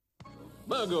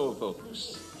Margot,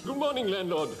 folks. Good morning,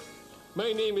 landlord.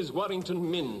 My name is Warrington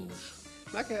Minge.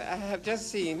 I have just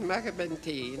seen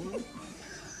Macabentine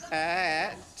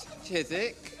at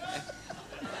Chiswick,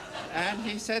 and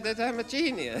he said that I'm a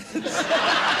genius. You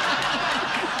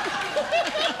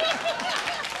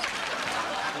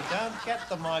don't get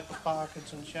the Michael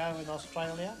Parkinson show in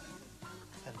Australia,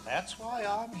 and that's why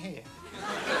I'm here.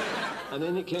 And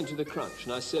then it came to the crunch,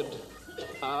 and I said,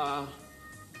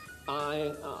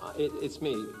 it's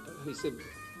me. He said,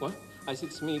 what? I said,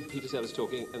 it's me, Peter Sellers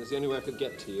talking, and it's the only way I could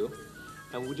get to you.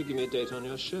 And would you give me a date on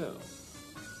your show?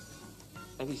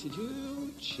 And he said,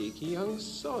 you cheeky young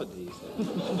sod, he said.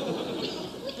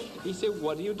 He said,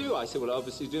 what do you do? I said, well,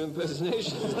 obviously do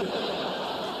impersonations. And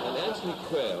Anthony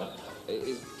Quayle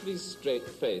is pretty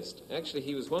straight-faced. Actually,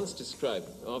 he was once described,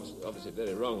 obviously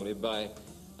very wrongly, by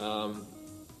John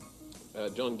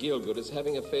Gielgud as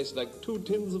having a face like 2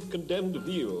 tins of condemned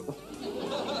veal.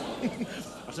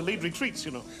 That's a lead retreats,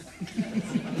 you know.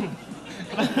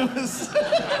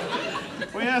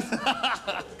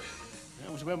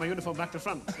 I was wearing my uniform back to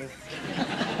front.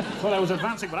 Thought I was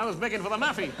advancing, but I was begging for the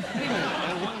maffy.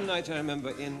 And one night I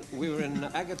remember we were in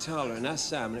Agartala in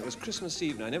Assam, and it was Christmas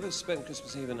Eve, and I never spent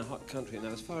Christmas Eve in a hot country, and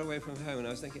I was far away from home, and I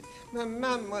was thinking, my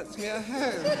mum wants me at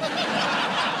home.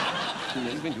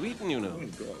 He's been to Eton, you know.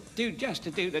 Do just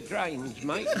to do the drains,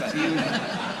 mate, but you...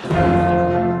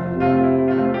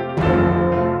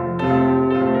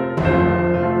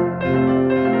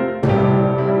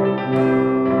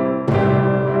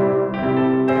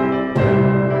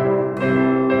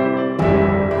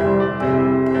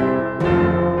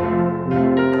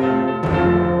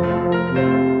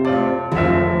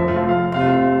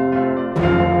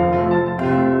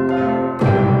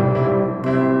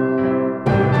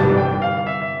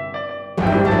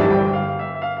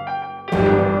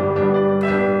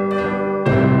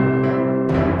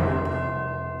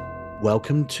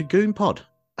 Welcome to Goon Pod.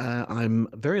 I'm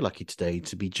very lucky today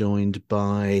to be joined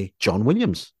by John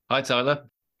Williams. Hi, Tyler.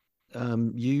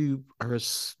 You are a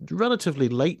relatively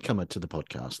late comer to the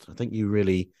podcast. I think you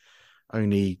really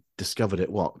only discovered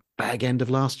it, fag end of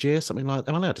last year? Something like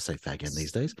that. I'm allowed to say fag end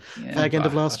these days. Yeah, fag end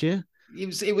of last year?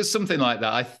 It was something like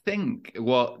that. I think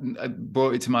what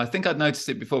brought it to I think I'd noticed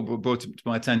it before, but brought it to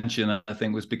my attention, I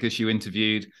think, was because you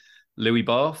interviewed Louis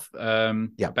Barth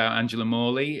about Angela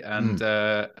Morley, and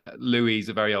Louis is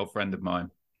a very old friend of mine.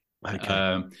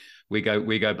 Okay. We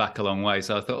go back a long way,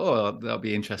 so I thought, oh, that'll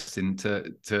be interesting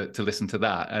to listen to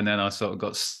that, and then I sort of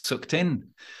got sucked in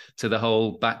to the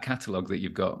whole back catalogue that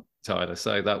you've got, Tyler.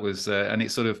 So that was, and it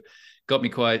sort of got me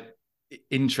quite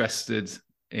interested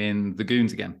in the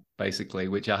Goons again, basically,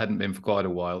 which I hadn't been for quite a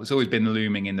while. It's always been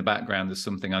looming in the background as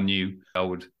something I knew I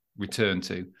would return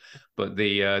to, but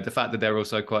the fact that they're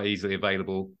also quite easily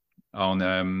available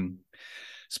on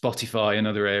Spotify and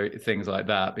other things like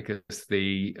that, because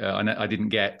I didn't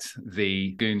get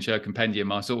the Goon Show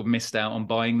compendium. I sort of missed out on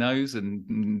buying those,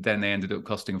 and then they ended up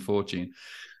costing a fortune.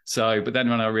 So, but then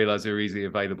when I realized they were easily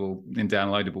available in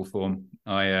downloadable form,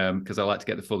 because I like to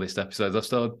get the fullest episodes, I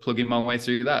started plugging my way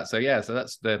through that. So yeah, so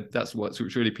that's what's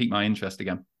really piqued my interest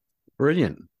again.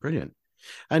 Brilliant.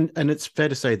 And it's fair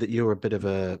to say that you're a bit of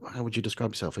how would you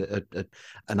describe yourself?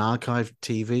 An archive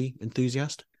TV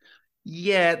enthusiast?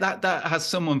 Yeah, that has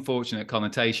some unfortunate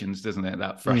connotations, doesn't it?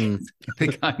 That phrase, the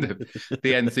kind of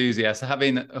the enthusiast.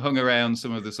 Having hung around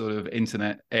some of the sort of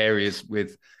internet areas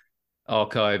with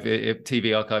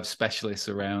TV archive specialists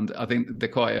around, I think they're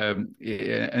quite an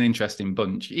interesting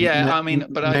bunch. Yeah, I mean,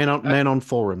 but men on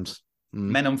forums.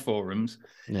 Men on forums.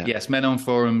 Yeah. Yes, men on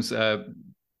forums.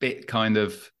 Bit kind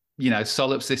of,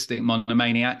 solipsistic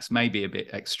monomaniacs, maybe a bit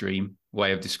extreme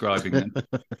way of describing them,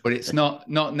 but it's not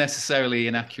necessarily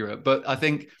inaccurate. But I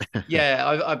think,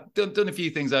 I've done a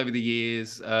few things over the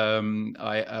years.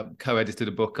 I co-edited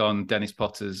a book on Dennis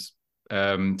Potter's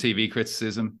TV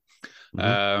criticism,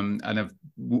 and I've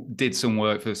did some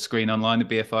work for Screen Online, the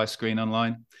BFI Screen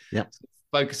Online,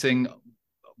 focusing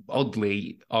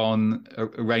oddly on a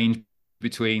range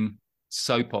between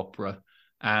soap opera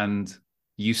and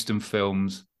Euston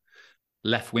Films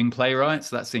left-wing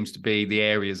playwrights. That seems to be the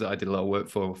areas that I did a lot of work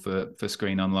for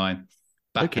Screen Online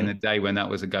back in the day when that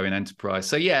was a going enterprise.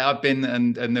 So yeah, I've been,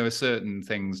 and there are certain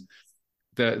things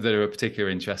that are of particular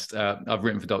interest. I've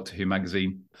written for Doctor Who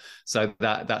magazine, so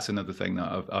that's another thing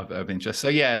that I've of interest. So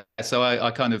yeah, so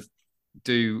I kind of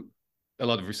do a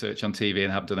lot of research on TV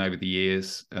and have done over the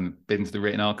years, and been to the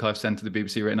Written Archive Centre, the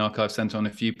BBC Written Archive Centre, on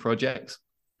a few projects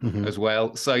as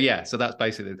well. So yeah, so that's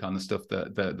basically the kind of stuff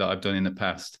that I've done in the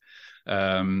past.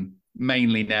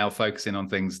 Mainly now focusing on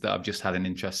things that I've just had an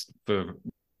interest for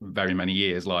very many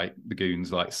years, like the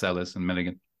Goons, like Sellers and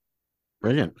Milligan.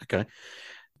 Brilliant. Okay.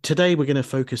 Today we're going to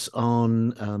focus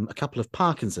on a couple of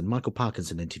Michael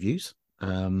Parkinson interviews.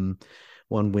 One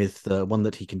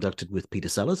that he conducted with Peter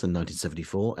Sellers in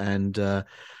 1974, and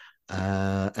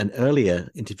an earlier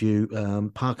interview,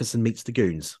 Parkinson Meets the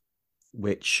Goons,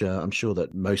 which I'm sure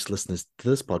that most listeners to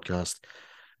this podcast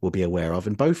will be aware of,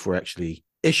 and both were actually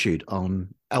issued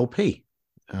on LP,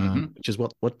 which is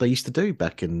what they used to do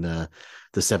back in the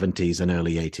 70s and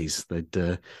early 80s.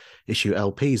 They'd issue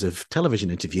LPs of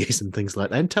television interviews and things like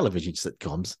that, and television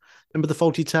sitcoms. Remember the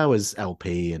Fawlty Towers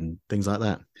LP and things like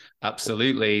that?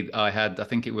 Absolutely. I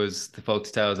think it was the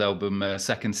Fawlty Towers album,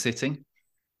 Second Sitting,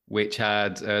 which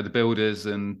had the Builders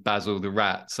and Basil the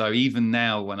Rat. So even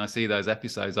now, when I see those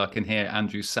episodes, I can hear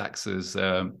Andrew Sachs's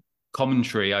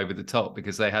commentary over the top,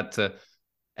 because they had to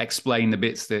explain the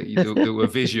bits that were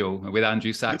visual with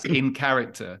Andrew Sachs in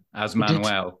character as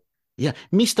Manuel. Yeah,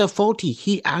 Mr. Fawlty,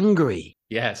 he angry.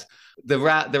 Yes, the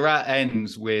rat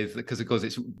ends with, because of course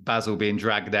it's Basil being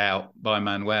dragged out by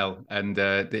Manuel, and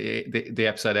the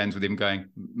episode ends with him going,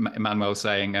 Manuel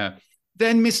saying,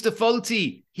 "Then Mr.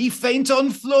 Fawlty, he faint on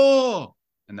floor,"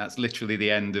 and that's literally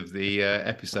the end of the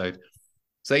episode.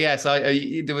 So yes,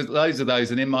 there was loads of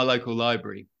those, and in my local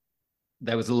library,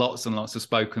 there was lots and lots of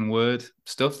spoken word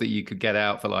stuff that you could get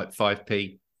out for like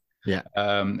 5p. Yeah,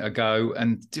 ago,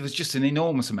 and it was just an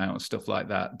enormous amount of stuff like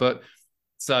that. But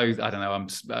so I don't know.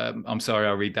 I'm sorry.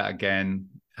 I'll read that again.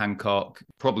 Hancock,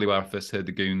 probably where I first heard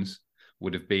the Goons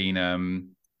would have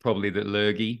been probably the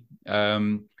Lurgy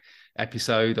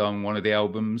episode on one of the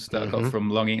albums that I got from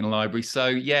Long Eaton Library. So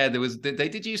yeah, they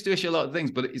did used to issue a lot of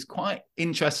things, but it's quite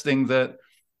interesting that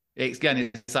it's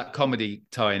that comedy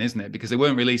tie-in, isn't it? Because they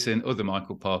weren't releasing other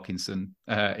Michael Parkinson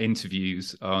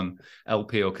interviews on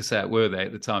LP or cassette, were they,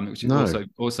 at the time? Which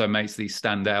also makes these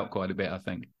stand out quite a bit, I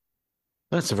think.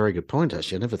 That's a very good point,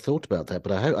 actually. I never thought about that,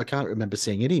 but I can't remember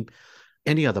seeing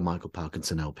any other Michael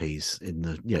Parkinson LPs in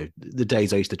the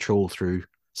days I used to trawl through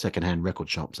secondhand record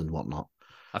shops and whatnot.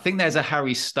 I think there's a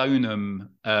Harry Secombe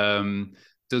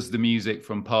does the music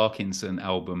from Parkinson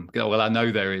album. Well, I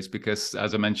know there is, because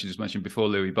as I just mentioned before,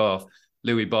 Louis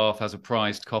Barth has a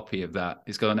prized copy of that.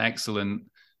 It's got an excellent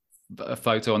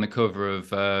photo on the cover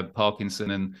of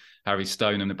Parkinson and Harry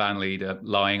Secombe, the band leader,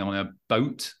 lying on a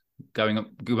boat going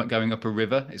up a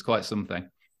river. It's quite something.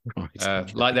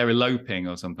 Like they're eloping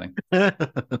or something. Do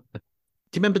you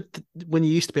remember when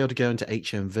you used to be able to go into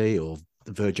HMV or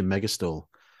the Virgin Megastore,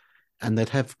 and they'd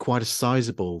have quite a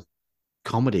sizable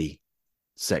comedy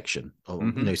section of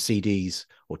CDs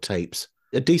or tapes?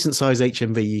 A decent sized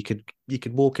HMV, you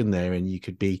could walk in there and you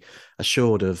could be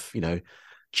assured of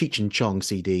Cheech and Chong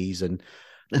CDs and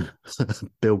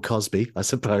Bill Cosby, I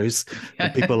suppose,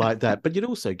 and people like that. But you'd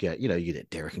also get you get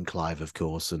Derek and Clive, of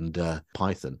course, and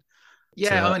Python.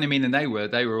 Yeah, I mean, and they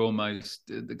were almost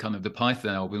the kind of the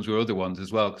Python albums were other ones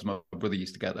as well, because my brother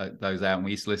used to get those out and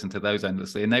we used to listen to those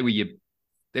endlessly, and they were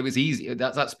it was easy.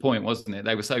 That's the point, wasn't it?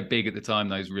 They were so big at the time,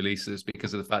 those releases,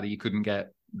 because of the fact that you couldn't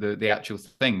get the actual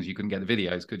things. You couldn't get the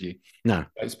videos, could you? No.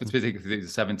 Specifically through the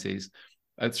 70s,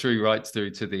 right through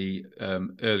to the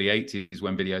early 80s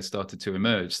when videos started to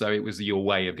emerge. So it was your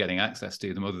way of getting access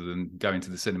to them, other than going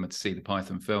to the cinema to see the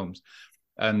Python films.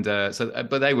 And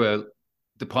but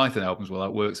the Python albums were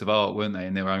like works of art, weren't they?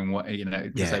 In their own way,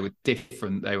 because they were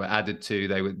different. They were added to.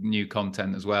 They were new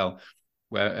content as well.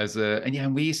 Whereas,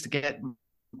 and we used to get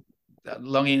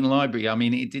Long Eaton Library. I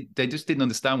mean, they just didn't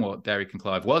understand what Derek and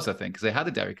Clive was, I think, because they had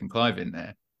a Derek and Clive in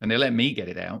there, and they let me get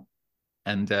it out,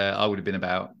 and I would have been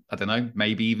about, I don't know,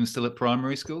 maybe even still at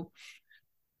primary school.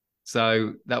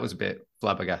 So that was a bit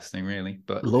flabbergasting, really.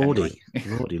 But Lordy.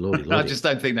 I just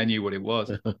don't think they knew what it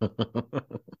was.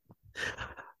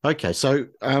 Okay, so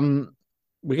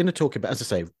we're going to talk about, as I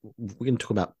say, we're going to talk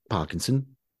about Parkinson.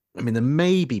 I mean, there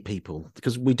may be people,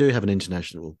 because we do have an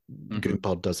international, Goon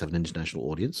Pod does have an international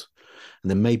audience,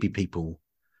 and there may be people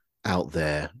out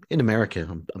there in America,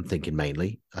 I'm thinking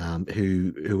mainly,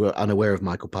 who are unaware of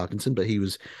Michael Parkinson, but I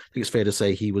think it's fair to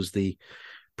say he was the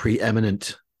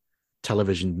preeminent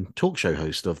television talk show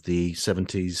host of the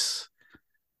 70s.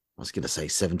 I was going to say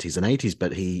 70s and 80s,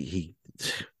 but he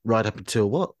right up until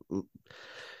what?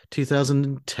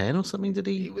 2010 or something, did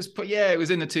he? It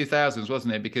was in the 2000s,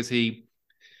 wasn't it? Because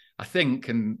I think,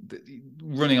 and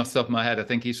running off the top of my head, I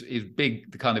think his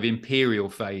big, the kind of imperial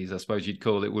phase, I suppose you'd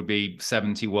call it, would be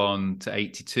 71 to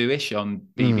 82-ish on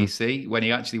BBC, when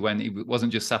he actually went, it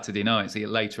wasn't just Saturday nights,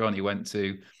 later on he went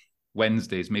to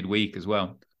Wednesdays, midweek as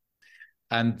well.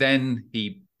 And then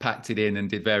he packed it in and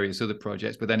did various other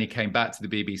projects, but then he came back to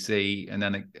the BBC and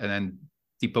then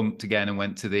debunked again and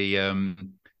went to the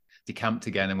decamped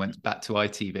again and went back to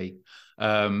ITV.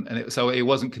 So it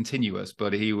wasn't continuous,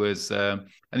 but he was, and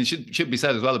it should be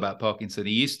said as well about Parkinson.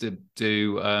 He used to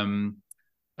do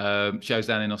shows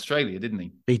down in Australia, didn't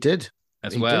he? He did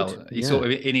as well. He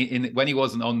sort of when he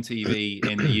wasn't on TV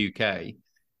in the UK,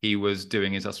 he was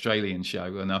doing his Australian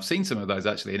show, and I've seen some of those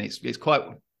actually, and it's quite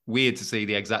weird to see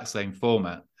the exact same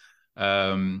format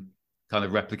kind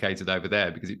of replicated over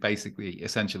there, because it basically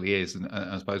essentially is, and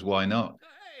I suppose why not?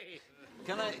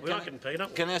 Can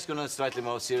I ask you on a slightly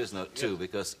more serious note too?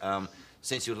 Because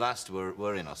since you last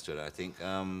were in Australia, I think,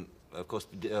 of course,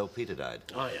 Peter died.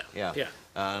 Oh yeah.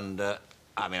 And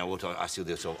I mean, I won't ask you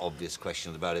the sort of obvious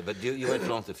questions about it, but you went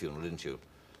along to the funeral, didn't you?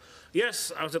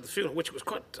 Yes, I was at the funeral, which was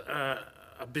quite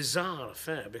a bizarre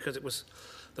affair, because it was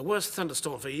the worst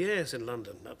thunderstorm for years in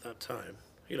London at that time.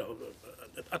 You know,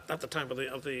 at the time of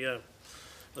the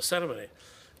ceremony,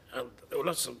 and there were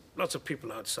lots of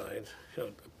people outside. You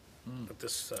know, at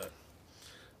this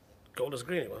Golders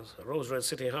Green, it was a rose-red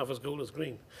city, half as gold as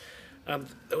green, and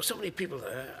there were so many people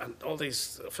there, and all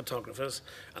these photographers,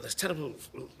 and this terrible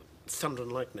thunder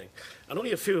and lightning, and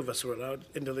only a few of us were allowed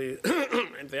into the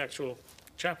into the actual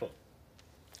chapel.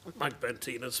 Mike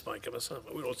Bentine and Spike and myself,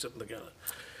 we were all sitting together,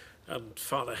 and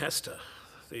Father Hester,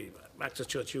 the Actors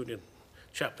Church Union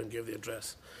chaplain, gave the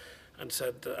address and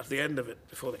said at the end of it,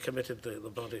 before they committed the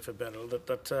body for burial,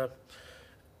 that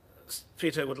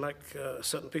Peter would like a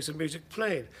certain piece of music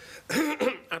played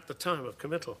at the time of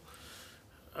committal.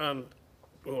 And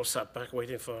we all sat back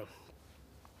waiting for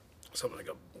something like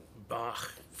a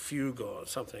Bach fugue or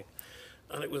something.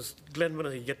 And it was Glenn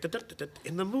Miller,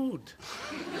 in the mood.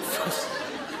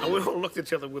 And we all looked at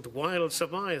each other with wild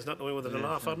surmise, not knowing whether to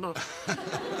laugh or not.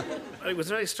 And it was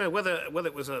very strange, whether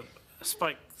it was a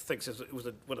Spike thinks it was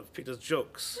one of Peter's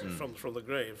jokes from the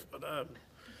grave. But I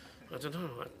don't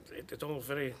know, it's all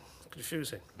very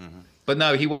confusing. But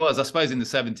no, he was, I suppose in the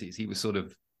 70s, he was sort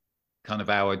of kind of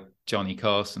our Johnny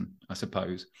Carson, I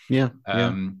suppose. Yeah.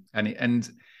 I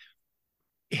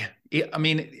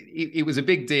mean, it was a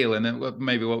big deal, and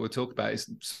maybe what we'll talk about is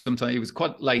sometimes it was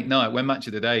quite late night when Match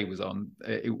of the Day was on.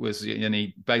 It was, and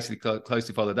he basically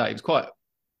closely followed that. It was quite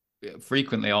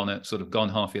frequently on at sort of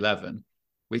gone 11:30,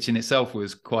 which in itself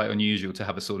was quite unusual to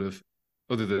have a sort of,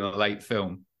 other than a late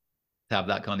film, to have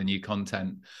that kind of new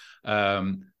content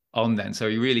on then. So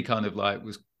he really kind of like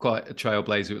was quite a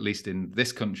trailblazer, at least in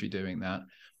this country, doing that.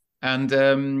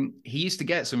 And he used to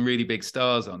get some really big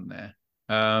stars on there.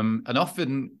 And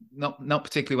often not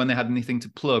particularly when they had anything to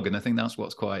plug, and I think that's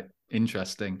what's quite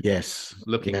interesting. Yes,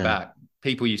 looking back,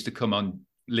 people used to come on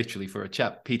literally for a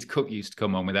chat. Peter Cook used to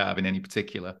come on without having any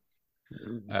particular.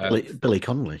 Billy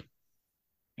Connolly.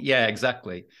 Yeah,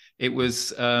 exactly. It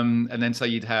was, and then so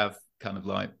you'd have kind of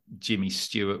like Jimmy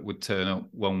Stewart would turn up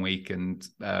one week, and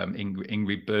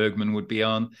Ingrid Bergman would be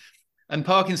on. And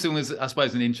Parkinson was, I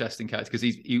suppose, an interesting character because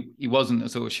he wasn't a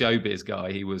sort of showbiz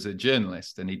guy. He was a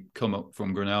journalist, and he'd come up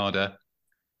from Granada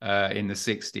in the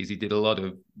 60s. He did a lot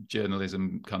of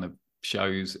journalism kind of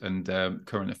shows and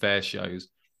current affairs shows.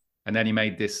 And then he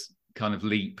made this kind of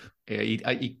leap.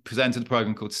 He presented a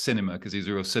program called Cinema because he's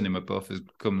a real cinema buff, as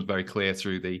comes very clear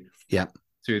through the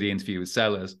interview with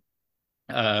Sellers.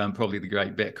 Probably the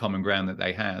great bit of common ground that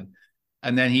they had.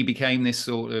 And then he became this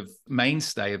sort of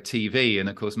mainstay of TV, and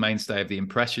of course mainstay of the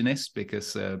Impressionists,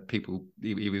 because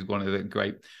he was one of the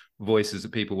great voices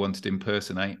that people wanted to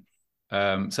impersonate.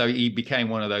 So he became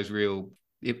one of those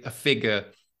a figure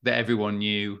that everyone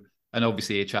knew, and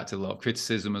obviously he attracted a lot of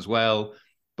criticism as well.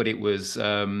 But it was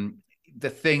the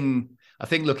thing, I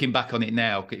think looking back on it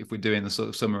now, if we're doing the sort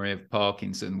of summary of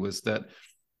Parkinson, was that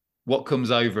what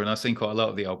comes over, and I've seen quite a lot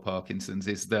of the old Parkinsons,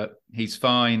 is that he's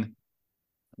fine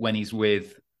when he's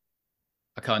with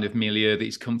a kind of milieu that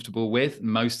he's comfortable with.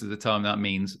 Most of the time that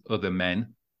means other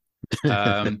men.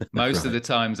 Most of the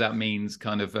times that means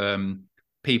kind of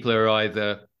people who are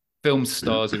either film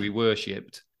stars who he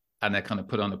worshipped and they're kind of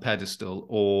put on a pedestal,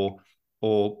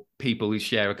 or people who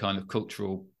share a kind of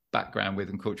cultural background with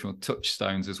and cultural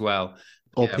touchstones as well.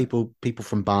 Or people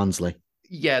from Barnsley.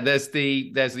 Yeah, there's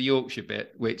the Yorkshire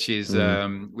bit, which is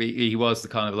he was the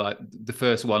kind of like the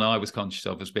first one I was conscious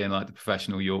of as being like the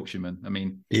professional Yorkshireman. I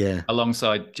mean,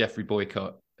 alongside Geoffrey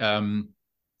Boycott,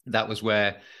 that was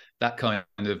where that kind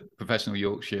of professional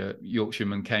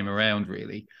Yorkshireman came around,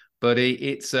 really. But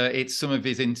it's some of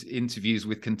his interviews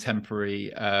with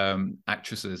contemporary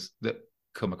actresses that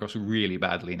come across really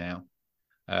badly now.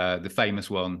 The famous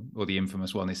one, or the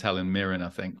infamous one, is Helen Mirren, I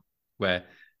think, where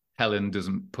Helen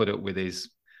doesn't put up with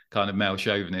his kind of male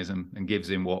chauvinism and gives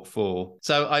him what for.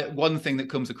 So one thing that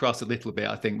comes across a little bit,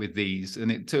 I think, with these,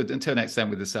 and to an extent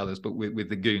with the Sellers, but with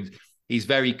the Goons, he's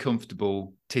very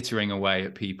comfortable tittering away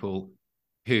at people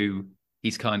who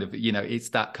he's kind of, it's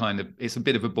that kind of, it's a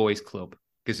bit of a boys' club,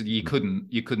 because you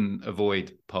couldn't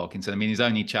avoid Parkinson. I mean, his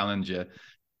only challenger,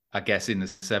 I guess, in the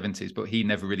 70s, but he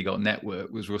never really got network,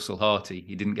 was Russell Harty.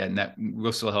 He didn't get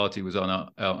Russell Harty was on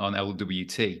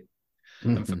LWT.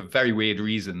 And for very weird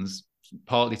reasons,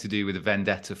 partly to do with a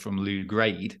vendetta from Lou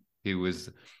Grade, who was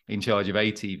in charge of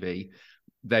ATV.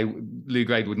 Lou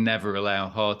Grade would never allow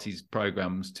Harty's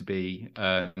programs to be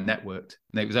networked.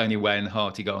 And it was only when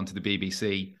Harty got onto the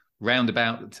BBC, round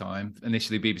about the time,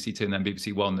 initially BBC Two and then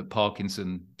BBC One, that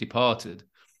Parkinson departed.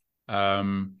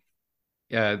 That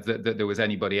there was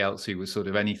anybody else who was sort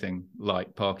of anything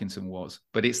like Parkinson was.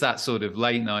 But it's that sort of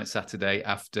late night Saturday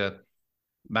after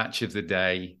match of the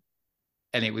day.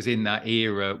 And it was in that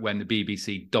era when the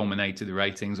BBC dominated the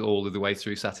ratings all of the way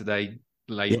through Saturday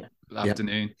late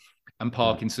afternoon. And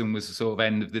Parkinson was the sort of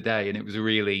end of the day. And it was a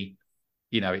really,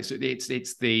 it's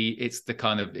the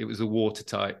kind of, it was a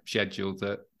watertight schedule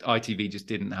that ITV just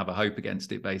didn't have a hope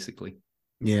against it, basically.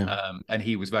 Yeah. And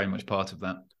he was very much part of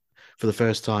that. For the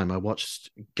first time, I watched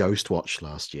Ghostwatch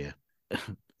last year.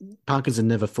 Parkinson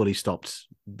never fully stopped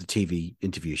the TV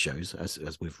interview shows,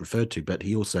 as we've referred to, but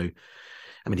he also,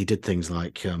 I mean, he did things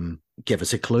like Give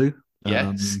Us a Clue.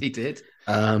 Yes, he did.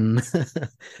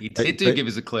 He did Give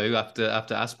Us a Clue after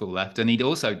Aspel left, and he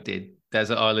also did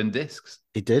Desert Island Discs.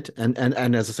 He did, and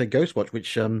as I say, Ghostwatch,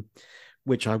 which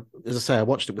I, as I say, I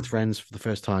watched it with friends for the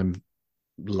first time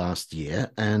last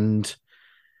year, and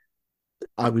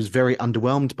I was very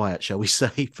underwhelmed by it, shall we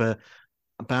say, for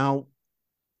about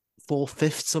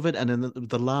 4/5 of it. And in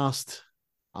the last,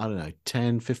 I don't know,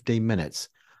 10, 15 minutes,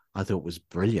 I thought it was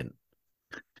brilliant.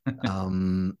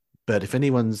 But if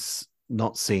anyone's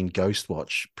not seen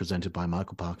Ghostwatch presented by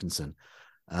Michael Parkinson,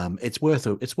 it's worth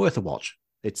a watch.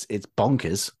 It's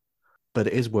bonkers, but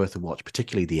it is worth a watch,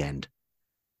 particularly the end.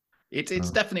 It's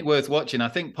definitely worth watching. I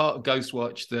think part of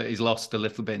Ghostwatch that is lost a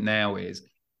little bit now is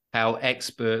how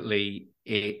expertly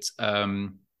it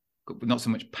not so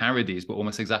much parodies, but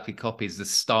almost exactly copies the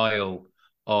style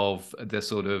of the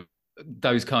sort of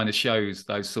those kind of shows,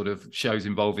 those sort of shows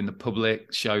involving the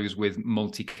public, shows with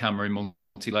multi-camera and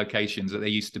multi-locations, that there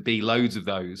used to be loads of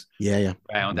those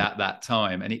around at that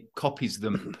time. And it copies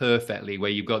them perfectly, where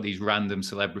you've got these random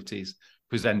celebrities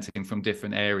presenting from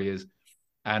different areas.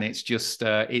 And it's just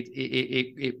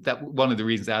that one of the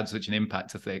reasons it had such an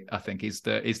impact, I think, is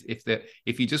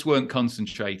if you just weren't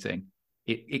concentrating,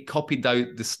 it copied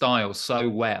the style so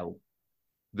well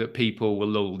that people were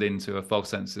lulled into a false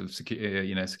sense of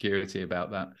security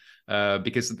about that.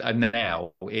 Because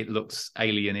now it looks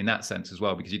alien in that sense as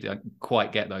well, because you don't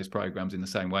quite get those programs in the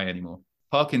same way anymore.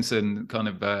 Parkinson kind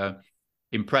of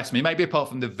impressed me, maybe apart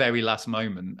from the very last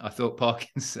moment. I thought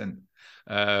Parkinson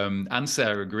and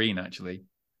Sarah Green actually.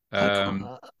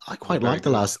 I quite liked the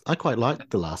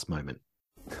last moment.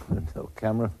 No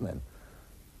cameramen.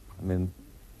 I mean,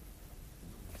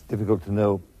 it's difficult to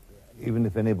know, even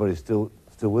if anybody's still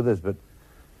with us. But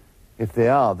if they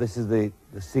are, this is the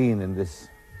scene in this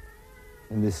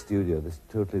studio, this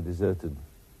totally deserted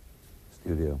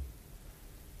studio.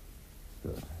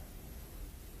 So,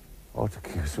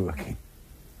 autocue's working.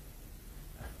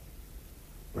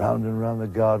 Round and round the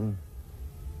garden,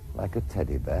 like a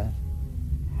teddy bear.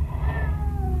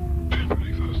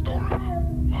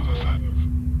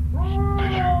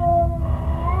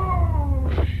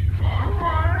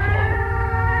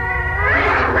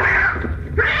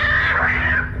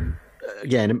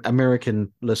 Again,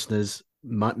 American listeners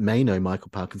may know Michael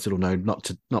Parkinson, or know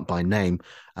not by name.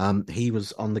 He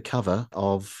was on the cover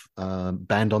of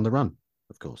Band on the Run,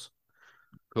 of course.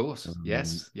 Of course,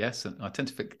 yes. I tend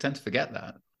to forget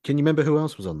that. Can you remember who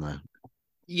else was on there?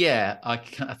 Yeah, I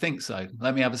think so.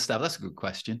 Let me have a stab. That's a good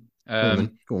question. Go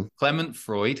on. Clement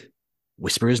Freud.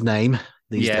 Whisper his name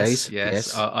these days.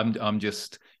 Yes. I'm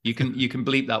just. You can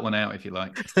bleep that one out if you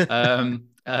like.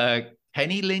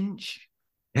 Kenny Lynch.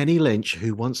 Kenny Lynch,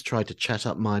 who once tried to chat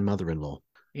up my mother-in-law.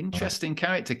 Interesting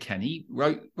character, Kenny.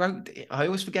 Wrote. I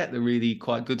always forget the really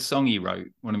quite good song he wrote.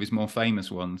 One of his more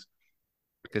famous ones,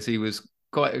 because he was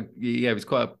quite a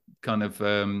kind of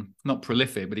not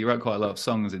prolific, but he wrote quite a lot of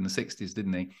songs in the 60s,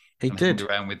 didn't he? He did.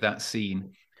 Around with that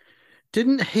scene.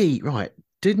 Didn't he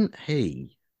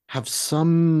have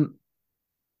some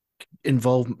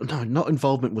involvement? No, not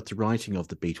involvement with the writing of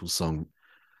the Beatles song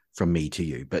From Me to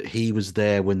You, but he was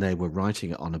there when they were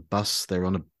writing it on a bus. They're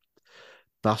on a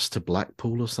bus to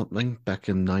Blackpool or something back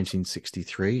in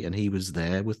 1963, and he was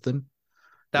there with them.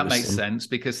 That makes sense,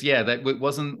 because that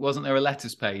wasn't there a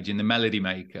letters page in the Melody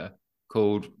Maker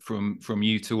called From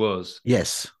You to Us?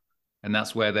 Yes. And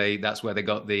that's where they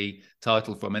got the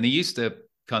title from. And he used to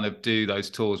kind of do those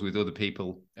tours with other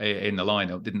people in the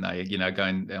lineup, didn't they? You know,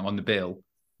 going on the bill.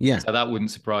 Yeah. So that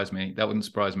wouldn't surprise me. That wouldn't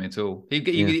surprise me at all.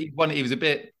 He was a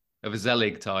bit of a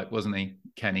Zelig type, wasn't he,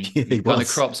 Kenny? He kind of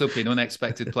crops up in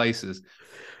unexpected places.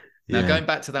 Now, going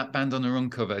back to that Band on the Run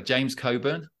cover, James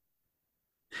Coburn.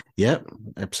 Yep,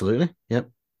 absolutely. Yep.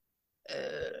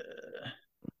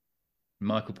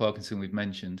 Michael Parkinson, we've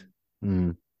mentioned.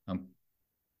 Mm. I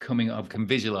can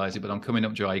visualize it, but I'm coming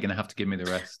up dry. You're going to have to give me the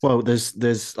rest. Well,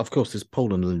 there's of course there's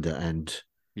Paul and Linda and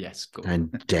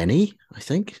Denny, I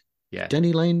think. Yeah.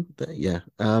 Denny Lane. Yeah.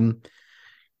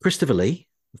 Christopher Lee,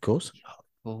 of course. Yeah, of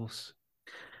course.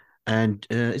 And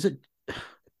is it?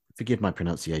 Forgive my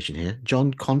pronunciation here.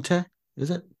 John Conte. Is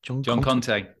it John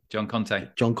Conte? John Conte.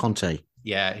 John Conte.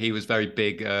 Yeah, he was very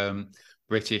big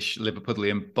British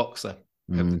Liverpudlian boxer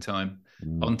at the time.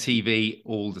 On TV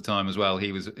all the time as well.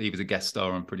 He was a guest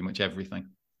star on pretty much everything.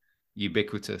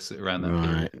 Ubiquitous around that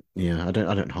period. Yeah, I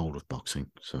don't hold with boxing,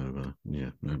 so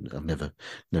I've never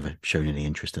shown any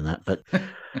interest in that. But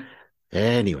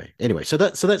anyway, so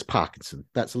that's Parkinson.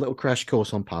 That's a little crash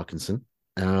course on Parkinson.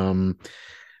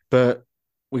 But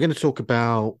we're going to talk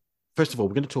about, first of all,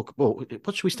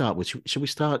 what should we start with? Should we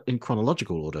start in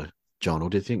chronological order, John, or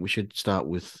do you think we should start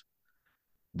with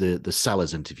the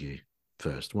Sellers interview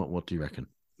first? What do you reckon?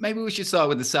 Maybe we should start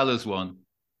with the Sellers one.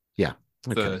 Yeah.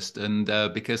 Okay. First, and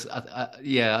because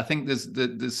I think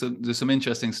there's some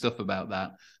interesting stuff about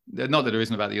that. Not that there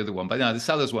isn't about the other one, but the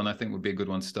Sellers one I think would be a good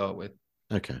one to start with.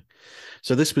 Okay,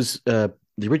 so this was the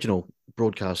original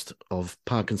broadcast of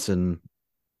Parkinson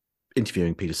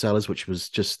interviewing Peter Sellers, which was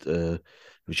just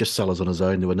Sellers on his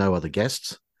own. There were no other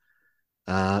guests,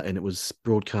 and it was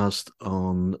broadcast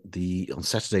on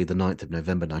Saturday, the 9th of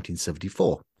November,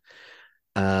 1974,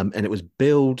 and it was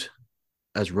billed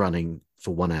as running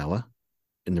for 1 hour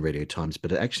in the Radio Times,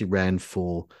 but it actually ran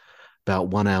for about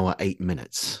 1 hour, 8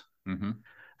 minutes. Mm-hmm.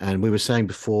 And we were saying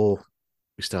before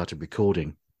we started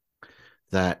recording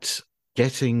that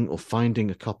getting or finding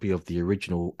a copy of the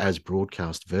original as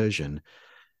broadcast version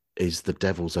is the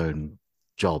devil's own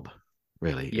job,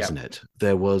 really, isn't it?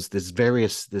 There's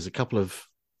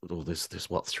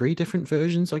three different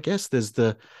versions, I guess.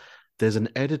 There's an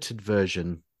edited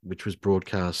version which was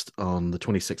broadcast on the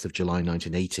 26th of July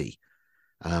 1980,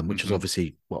 which was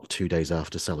obviously 2 days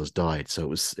after Sellers died.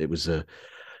 So it was a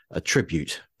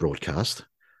tribute broadcast,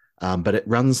 but that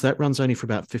runs only for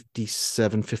about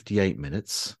 58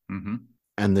 minutes. Mm-hmm.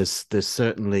 And there's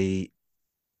certainly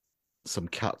some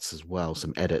cuts as well,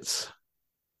 some edits,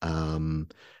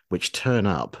 which turn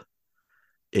up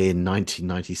in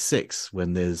 1996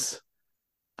 when there's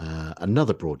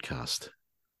another broadcast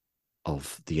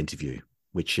of the interview.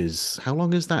 Which is, how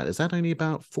long is that? Is that only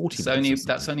about 40 minutes?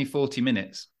 That's only 40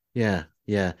 minutes. Yeah.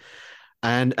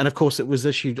 And of course it was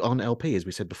issued on LP, as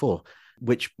we said before,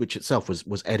 which itself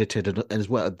was edited and as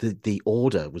well the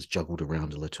order was juggled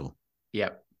around a little. Yeah.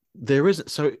 There is,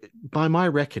 so by my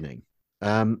reckoning,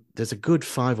 there's a good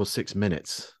 5 or 6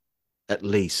 minutes at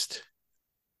least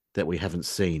that we haven't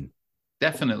seen.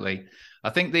 Definitely. I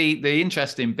think the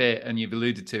interesting bit, and you've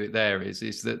alluded to it there, is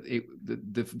that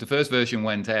the first version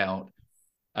went out.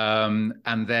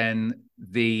 And then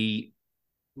the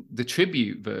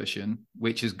tribute version,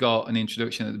 which has got an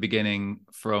introduction at the beginning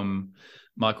from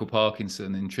Michael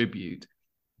Parkinson in tribute,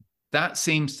 that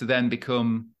seems to then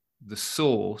become the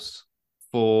source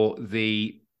for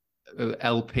the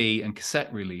LP and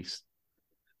cassette release.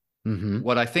 Mm-hmm.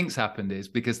 What I think's happened is,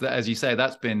 because as you say,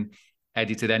 that's been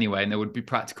edited anyway, and there would be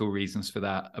practical reasons for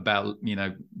that, about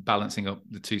balancing up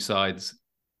the two sides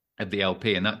of the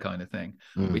LP and that kind of thing,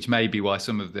 which may be why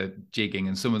some of the jigging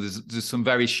and there's some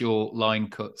very short line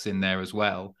cuts in there as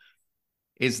well.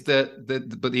 But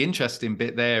the interesting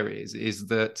bit there is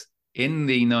that in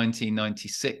the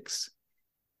 1996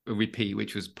 repeat,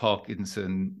 which was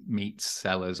Parkinson meets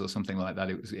Sellers or something like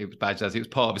that, it was badged as, it was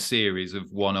part of a series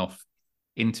of one-off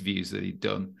interviews that he'd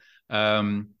done.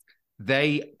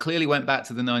 They clearly went back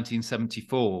to the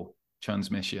 1974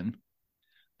 transmission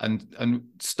and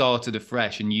started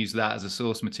afresh and used that as a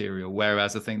source material,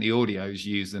 whereas I think the audios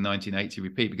use the 1980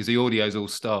 repeat, because the audios all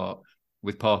start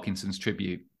with Parkinson's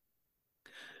tribute.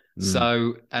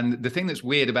 So, and the thing that's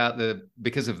weird about the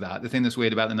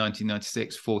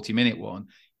 1996 40-minute one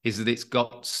is that it's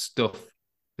got stuff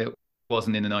that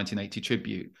wasn't in the 1980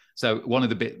 tribute. So one of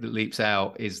the bit that leaps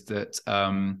out is that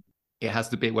it has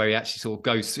the bit where he actually sort of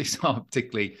goes, it's not a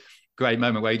particularly great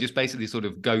moment, where he just basically sort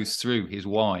of goes through his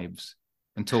wives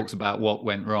and talks about what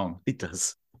went wrong. He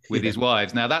does. With his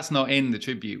wives. Now, that's not in the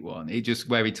tribute one.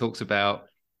 Where he talks about,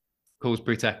 calls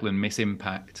Britt Eklund Miss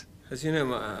Impact. As you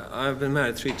know, I've been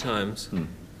married 3 times.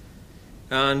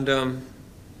 And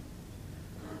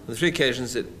On the 3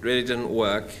 occasions it really didn't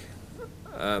work,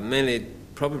 mainly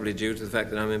probably due to the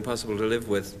fact that I'm impossible to live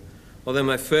with. Although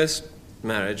my first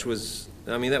marriage was,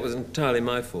 that was entirely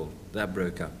my fault. That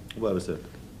broke up. Where was it?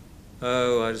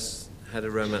 Oh, I just had a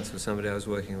romance with somebody I was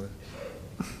working with.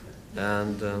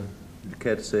 And, you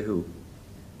care to say who?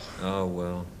 Oh,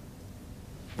 well.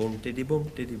 Boom, diddy,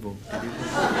 boom, diddy, boom, diddy, boom.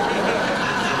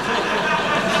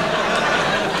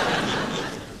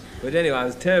 But anyway, I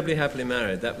was terribly happily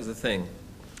married. That was the thing.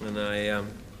 And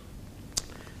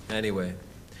anyway.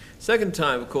 Second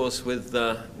time, of course, with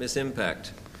Miss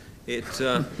Impact.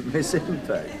 Miss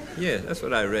Impact? Yeah, that's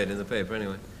what I read in the paper,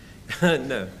 anyway.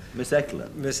 No. Miss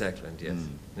Eklund? Miss Eklund, yes.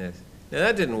 Yes. Now,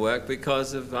 that didn't work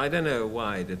because of, I don't know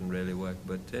why it didn't really work,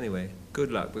 but anyway, good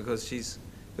luck, because she's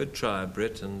a good try,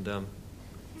 Brit, and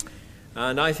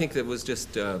I think that was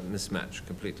just a mismatch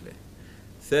completely.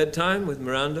 Third time with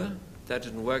Miranda, that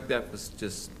didn't work. That was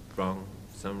just wrong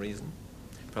for some reason.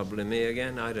 Probably me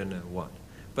again, I don't know what.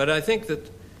 But I think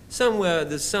that somewhere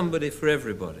there's somebody for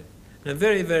everybody. And I'm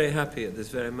very, very happy at this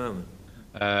very moment.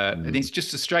 And it's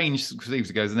just a strange series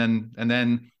it goes, and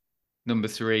then number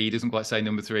 3, he doesn't quite say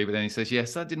number 3, but then he says,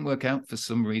 yes, that didn't work out for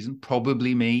some reason,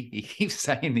 probably me. He keeps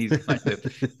saying these kind of,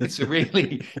 it's a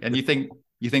really, and you think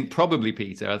probably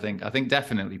Peter, I think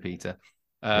definitely Peter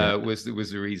was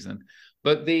the reason.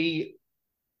 But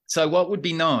so what would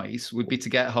be nice would be to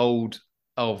get hold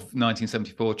of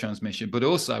 1974 transmission, but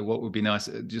also what would be nice,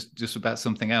 just about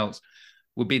something else,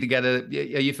 would be to get are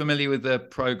you familiar with the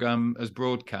program as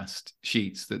broadcast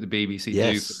sheets that the BBC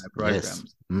do for their programs?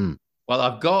 Yes. Mm. Well,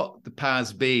 I've got the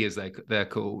PAS-B, as they're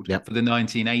called, for the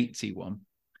 1980 one,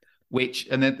 which,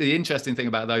 and the interesting thing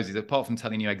about those is, apart from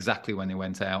telling you exactly when they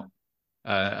went out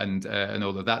and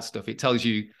all of that stuff, it tells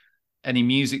you any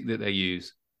music that they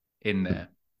use in there.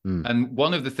 Mm. And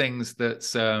one of the things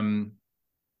that's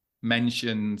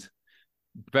mentioned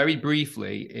very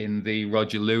briefly in the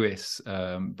Roger Lewis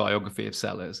biography of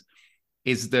Sellers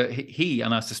is that he,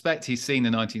 and I suspect he's seen the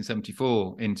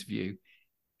 1974 interview,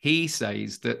 he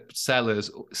says that Sellers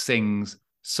sings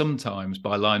sometimes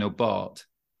by Lionel Bart,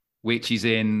 which is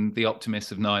in The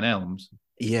Optimist of Nine Elms.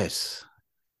 Yes.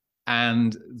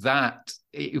 And that,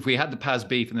 if we had the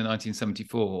PAS-B from the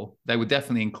 1974, they would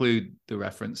definitely include the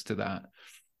reference to that.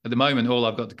 At the moment, all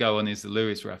I've got to go on is the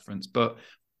Lewis reference. But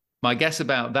my guess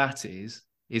about that is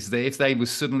that if they were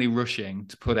suddenly rushing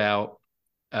to put out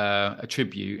a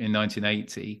tribute in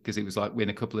 1980, because it was like within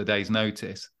a couple of days'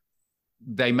 notice,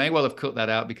 they may well have cut that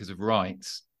out because of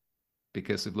rights,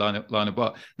 because of line of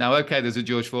what. Now, okay, there's a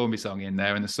George Formby song in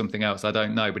there and there's something else, I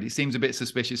don't know, but it seems a bit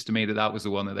suspicious to me that that was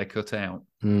the one that they cut out.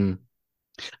 Mm.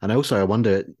 And also, I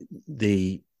wonder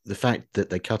the fact that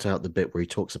they cut out the bit where he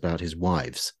talks about his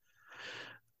wives.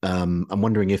 I'm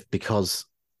wondering if because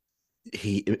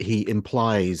he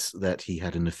implies that he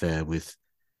had an affair with,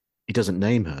 he doesn't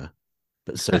name her,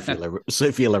 but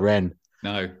Sophia Loren.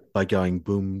 No. By going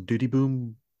boom, diddy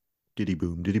boom, diddy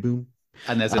boom, diddy boom.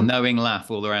 And there's a knowing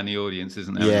laugh all around the audience,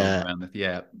 isn't there?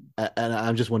 Yeah. And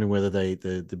I'm just wondering whether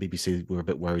the BBC were a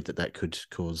bit worried that could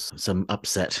cause some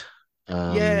upset.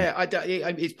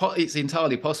 It's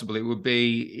entirely possible. It would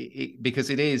be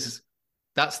because it is.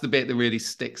 That's the bit that really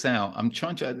sticks out. I'm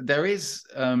trying to. There's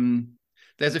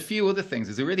a few other things.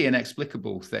 There's a really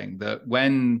inexplicable thing that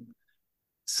when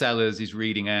Sellers is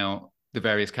reading out the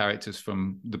various characters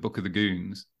from the Book of the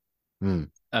Goons,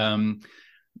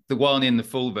 the one in the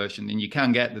full version, and you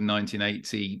can get the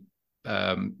 1980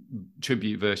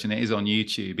 tribute version. It is on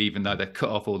YouTube, even though they've cut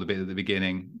off all the bit at the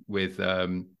beginning with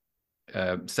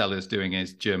Sellers doing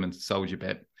his German soldier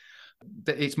bit.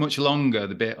 It's much longer,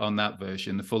 the bit on that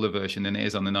version, the fuller version, than it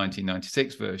is on the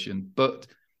 1996 version. But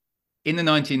in the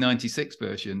 1996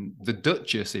 version, the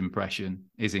Duchess impression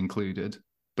is included,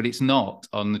 but it's not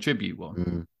on the tribute one.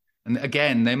 Mm. And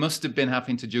again, they must have been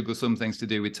having to juggle some things to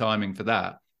do with timing for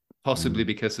that, possibly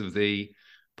because of the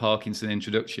Parkinson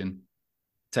introduction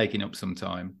taking up some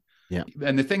time. Yeah.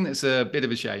 And the thing that's a bit of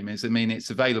a shame is,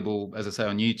 it's available, as I say,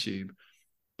 on YouTube,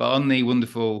 but on the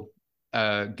wonderful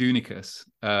Goonicus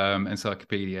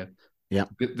encyclopedia,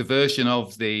 the version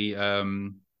of the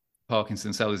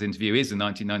Parkinson Sellers interview is the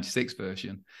 1996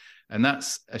 version. And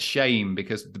that's a shame,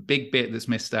 because the big bit that's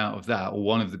missed out of that, or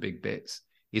one of the big bits,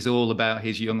 is all about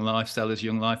his young life, Sellers'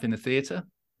 young life in the theatre.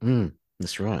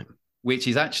 That's right. Which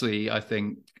is actually, I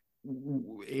think,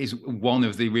 is one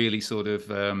of the really sort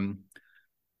of,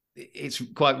 it's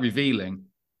quite revealing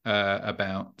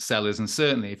about Sellers. And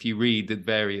certainly if you read the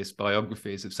various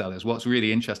biographies of Sellers, what's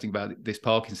really interesting about this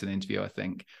Parkinson interview, I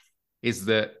think, is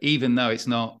that even though it's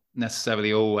not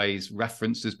necessarily always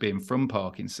referenced as being from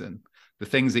Parkinson, the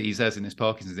things that he says in this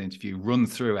Parkinson interview run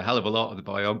through a hell of a lot of the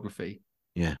biography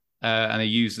Yeah. And he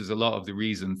uses a lot of the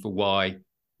reason for why,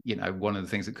 you know, one of the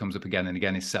things that comes up again and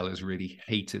again is Sellers really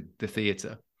hated the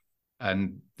theatre.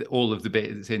 And all of the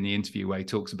bits in the interview where he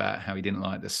talks about how he didn't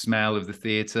like the smell of the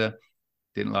theatre,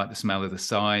 didn't like the smell of the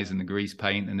size and the grease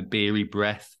paint and the beery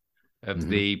breath of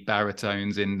the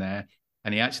baritones in there.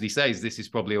 And he actually says, this is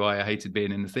probably why I hated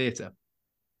being in the theatre.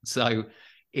 So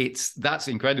that's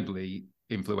incredibly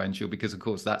influential because, of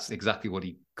course, that's exactly what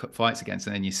he fights against.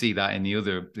 And then you see that in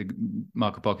the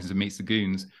Michael Parkinson Meets the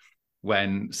Goons,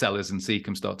 when Sellers and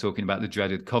Secombe start talking about the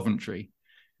dreaded Coventry.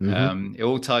 It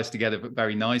all ties together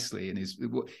very nicely. And it's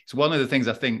one of the things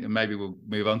I think, and maybe we'll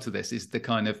move on to this, is the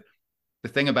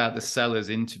thing about the Sellers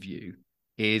interview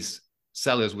is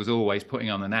Sellers was always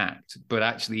putting on an act, but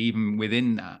actually even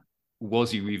within that, was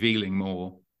he revealing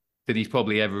more than he's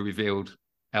probably ever revealed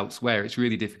elsewhere? It's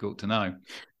really difficult to know.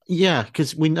 Yeah,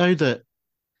 because we know that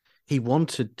he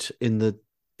wanted in the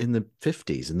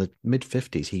 50s, in the mid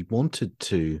 50s, he wanted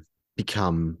to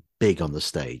become big on the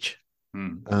stage.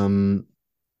 And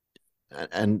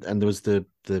there was the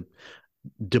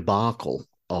debacle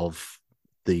of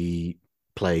the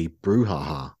play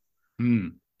Brouhaha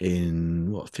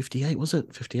in what, 58 was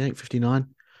it? 58, 59?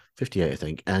 58, I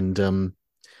think. And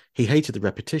he hated the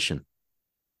repetition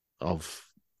of,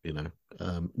 you know,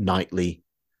 nightly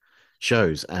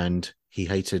shows, and he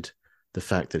hated the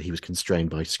fact that he was constrained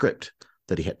by script,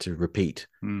 that he had to repeat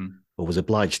or was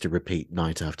obliged to repeat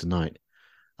night after night.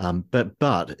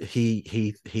 But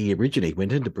he originally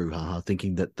went into Brouhaha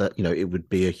thinking that you know, it would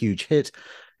be a huge hit,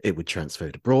 it would transfer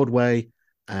to Broadway,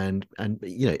 and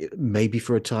you know, maybe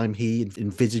for a time he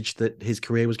envisaged that his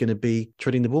career was going to be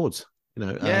treading the boards. You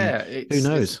know, who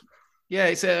knows?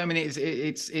 I mean,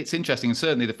 it's interesting, and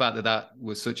certainly the fact that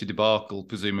was such a debacle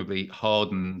presumably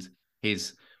hardened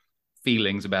his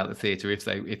feelings about the theatre if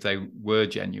they were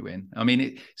genuine. I mean,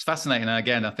 it's fascinating. And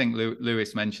again, I think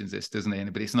Lewis mentions this, doesn't he?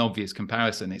 But it's an obvious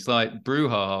comparison. It's like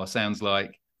Brouhaha sounds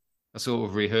like a sort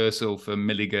of rehearsal for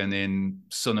Milligan in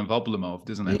Son of Oblomov,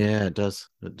 doesn't it? Yeah, it does.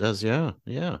 It does. Yeah.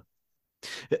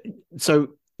 So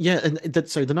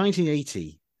so the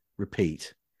 1980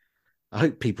 repeat. I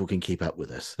hope people can keep up with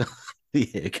this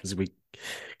because it's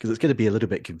going to be a little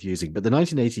bit confusing. But the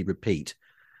 1980 repeat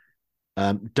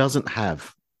doesn't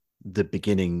have the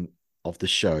beginning of the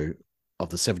show, of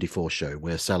the 74 show,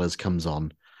 where Sellers comes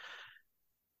on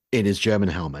in his German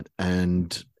helmet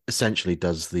and essentially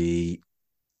does the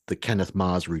Kenneth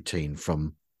Mars routine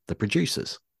from The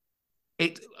Producers.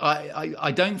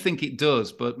 I don't think it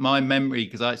does, but my memory,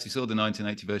 because I actually saw the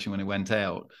 1980 version when it went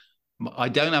out, I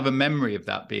don't have a memory of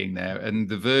that being there, and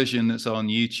the version that's on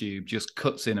YouTube just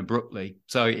cuts in abruptly,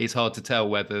 so it's hard to tell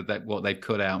whether what they've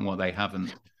cut out and what they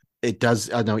haven't. It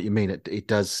does. I know what you mean. It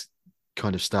does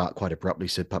kind of start quite abruptly,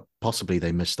 so possibly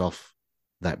they missed off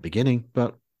that beginning.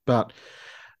 But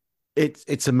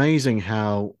it's amazing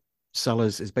how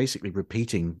Sellers is basically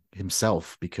repeating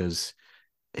himself, because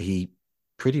he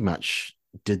pretty much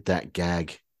did that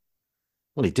gag.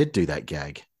 Well, he did do that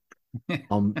gag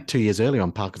on 2 years earlier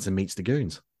on Parkinson Meets the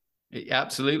Goons.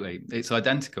 Absolutely, it's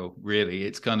identical. Really,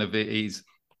 it's kind of he's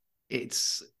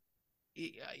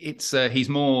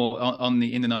more in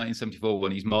the 1974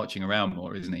 one. He's marching around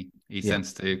more, isn't he? He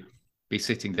tends to be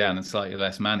sitting down and slightly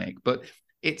less manic. But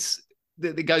it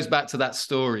goes back to that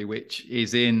story, which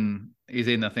is in I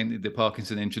think the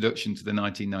Parkinson introduction to the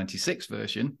 1996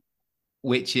 version,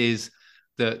 which is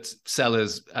that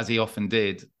Sellers, as he often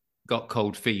did, got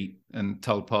cold feet and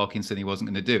told Parkinson he wasn't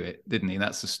going to do it, didn't he?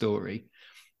 That's the story.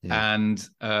 Yeah. And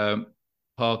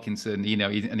Parkinson, you know,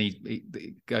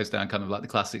 he goes down kind of like the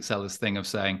classic Sellers thing of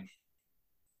saying,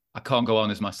 I can't go on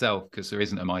as myself because there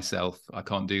isn't a myself. I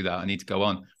can't do that. I need to go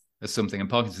on as something. And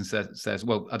Parkinson says,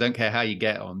 well, I don't care how you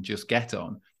get on, just get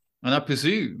on. And I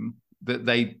presume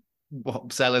that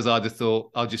Sellers either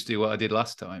thought, I'll just do what I did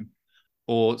last time,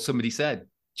 or somebody said,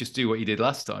 just do what you did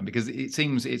last time, because it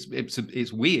seems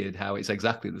it's weird how it's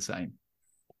exactly the same.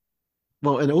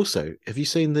 Well, and also, have you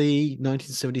seen the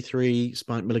 1973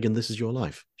 Spike Milligan This Is Your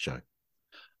Life show?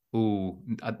 Oh,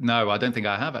 no, I don't think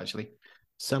I have, actually.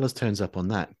 Sellers turns up on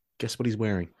that. Guess what he's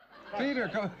wearing? Peter,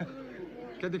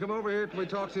 can you come over here till we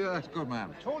talk to you? That's good,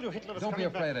 man. I told you Hitler was Don't be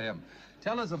coming afraid back. of him.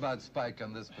 Tell us about Spike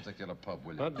and this particular pub,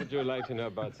 will you? What would you like to know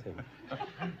about him?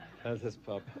 How's this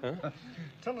pub? Huh?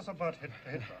 Tell us about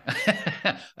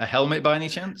Hitler. A helmet by any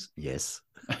chance? Yes.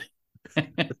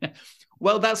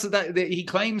 Well, he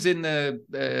claims in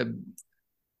the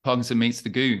Parkinson Meets the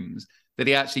Goons that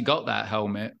he actually got that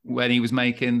helmet when he was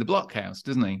making the Blockhouse,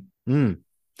 doesn't he?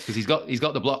 Because he's got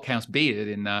the Blockhouse beard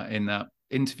in that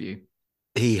interview.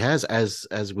 He has,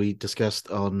 as we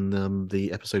discussed on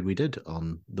the episode we did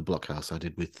on the Blockhouse, I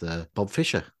did with Bob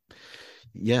Fisher.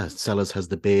 yeah, Sellers has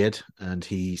the beard, and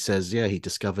he says, yeah, he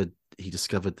discovered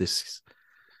this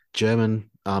German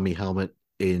army helmet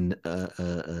in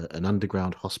an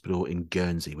underground hospital in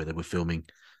Guernsey where they were filming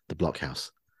the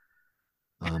Blockhouse.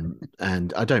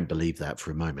 And I don't believe that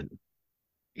for a moment.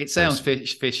 It sounds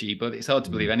fishy, but it's hard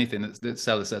to believe anything that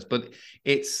Sellers says. But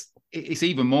it's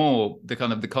even more the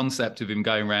kind of the concept of him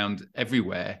going around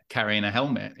everywhere carrying a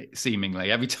helmet, seemingly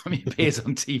every time he appears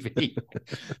on TV.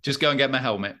 Just go and get my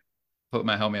helmet, put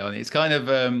my helmet on. It's kind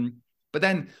of, but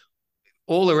then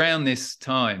all around this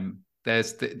time,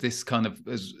 there's this kind of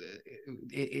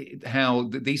how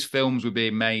these films were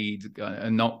being made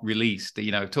and not released.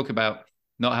 You know, talk about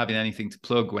not having anything to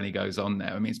plug when he goes on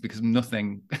there. I mean, it's because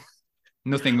nothing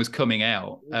was coming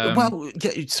out. Well,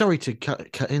 yeah, sorry to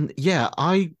cut in. Yeah,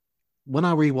 when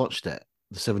I rewatched it,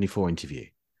 the 74 interview,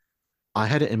 I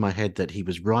had it in my head that he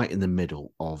was right in the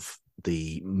middle of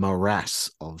the morass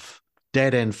of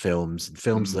dead end films and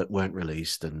films that weren't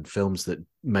released and films that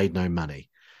made no money.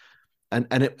 But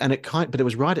it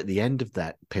was right at the end of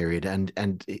that period, and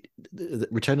the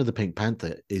Return of the Pink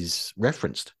Panther is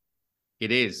referenced.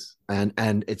 It is,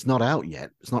 and it's not out yet.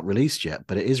 It's not released yet,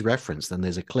 but it is referenced, and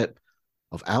there's a clip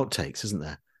of outtakes, isn't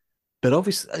there? But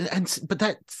obviously, but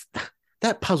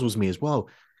that puzzles me as well,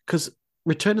 because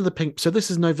Return of the Pink. So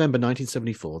this is November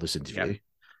 1974. This interview.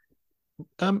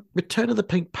 Yep. Return of the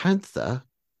Pink Panther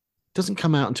doesn't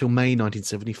come out until May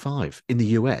 1975 in the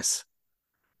US.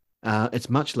 It's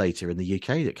much later in the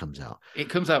UK that comes out. It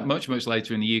comes out much, much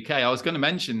later in the UK. I was going to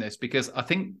mention this because I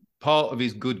think part of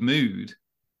his good mood,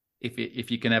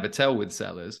 if you can ever tell with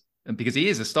Sellers, and because he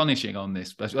is astonishing on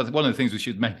this, but one of the things we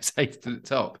should maybe say to the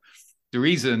top, the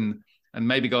reason, and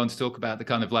maybe go on to talk about the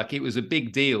kind of like, it was a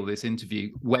big deal, this interview,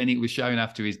 when it was shown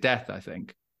after his death, I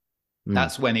think.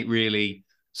 That's when it really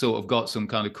sort of got some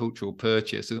kind of cultural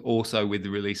purchase, and also with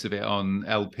the release of it on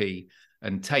LP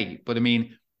and tape. But I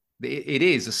mean, it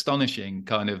is astonishing,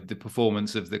 kind of the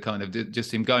performance of the kind of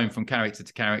just him going from character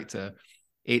to character.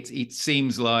 It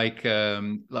seems like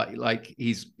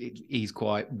he's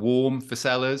quite warm for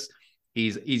Sellers.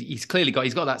 He's clearly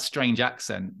got that strange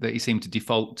accent that he seemed to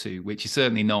default to, which is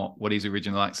certainly not what his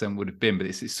original accent would have been. But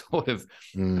it's this sort of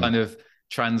kind of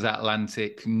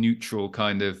transatlantic, neutral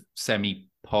kind of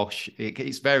semi-posh.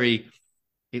 It's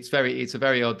a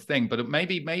very odd thing, but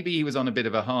maybe he was on a bit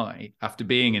of a high after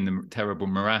being in the terrible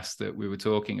morass that we were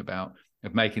talking about,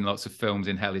 of making lots of films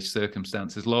in hellish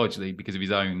circumstances, largely because of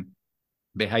his own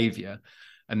behavior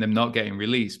and them not getting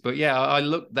released. But yeah, I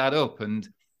looked that up, and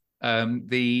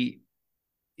this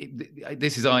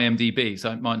is IMDb,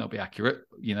 so it might not be accurate.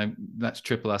 You know, that's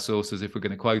triple our sources if we're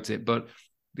going to quote it. But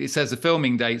it says the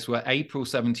filming dates were April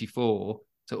 74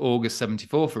 to August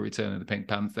 74 for Return of the Pink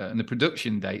Panther, and the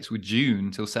production dates were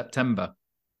June till September.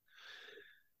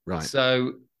 Right.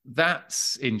 So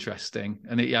that's interesting.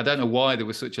 And I don't know why there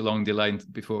was such a long delay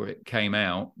before it came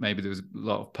out. Maybe there was a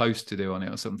lot of post to do on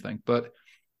it or something. But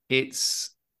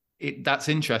that's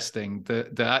interesting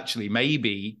that actually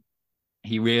maybe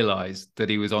he realized that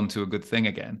he was onto a good thing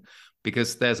again,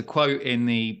 because there's a quote in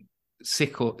the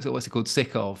Secombe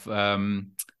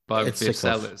biography of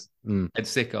Sellers. Ed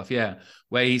Secombe, yeah,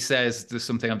 where he says, there's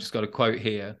something, I've just got a quote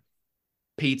here.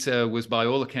 Peter was by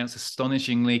all accounts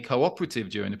astonishingly cooperative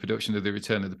during the production of The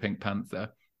Return of the Pink Panther,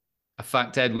 a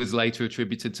fact Edwards later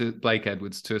attributed to Blake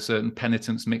Edwards to a certain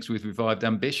penitence mixed with revived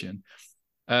ambition.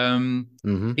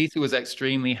 Peter was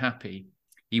extremely happy.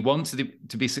 He wanted it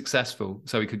to be successful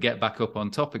so he could get back up on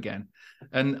top again.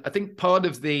 And I think part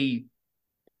of I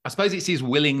suppose it's his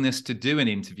willingness to do an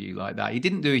interview like that. He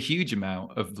didn't do a huge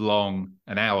amount of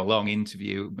an hour-long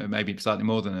interview, maybe slightly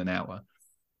more than an hour.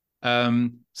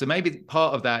 So maybe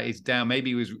part of that is down.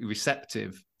 Maybe he was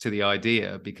receptive to the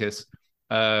idea because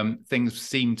things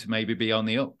seem to maybe be on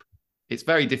the up. It's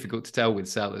very difficult to tell with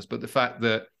Sellers, but the fact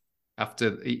that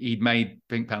after he'd made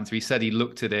Pink Panther, he said he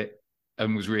looked at it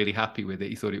and was really happy with it.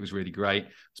 He thought it was really great. I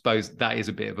suppose that is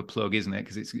a bit of a plug, isn't it?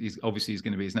 Because it's obviously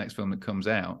going to be his next film that comes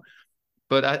out.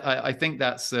 But I think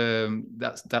that's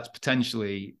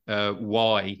potentially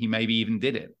why he maybe even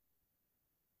did it.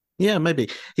 Yeah, maybe.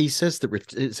 He says that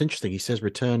it's interesting. He says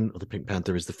Return of the Pink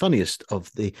Panther is the funniest of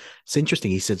the. It's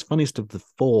interesting. He says funniest of the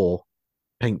 4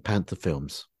 Pink Panther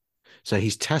films. So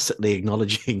he's tacitly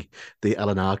acknowledging the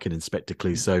Alan Arkin Inspector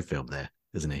Clouseau film there,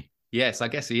 isn't he? Yes, I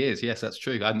guess he is. Yes, that's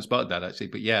true. I hadn't spotted that actually,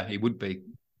 but yeah, he would be.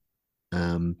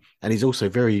 And he's also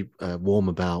very warm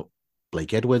about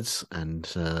Blake Edwards, and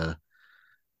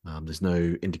there's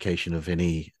no indication of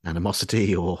any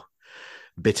animosity or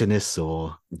bitterness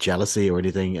or jealousy or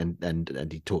anything.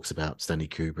 And he talks about Stanley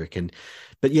Kubrick,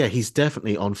 but yeah, he's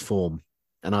definitely on form.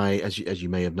 And as you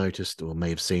may have noticed or may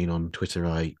have seen on Twitter,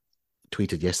 I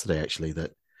tweeted yesterday actually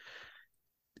that,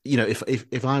 you know,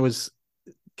 if I was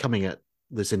coming at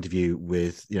this interview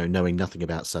with, you know, knowing nothing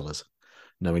about Sellers,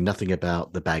 knowing nothing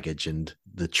about the baggage and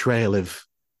the trail of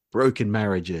broken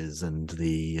marriages and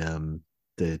the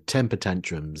temper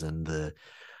tantrums and the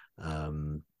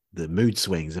mood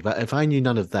swings, if I knew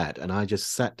none of that and I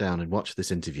just sat down and watched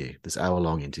this interview, this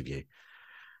hour-long interview,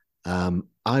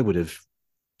 I would have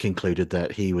concluded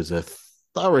that he was a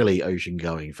thoroughly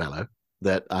ocean-going fellow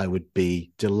that I would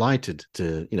be delighted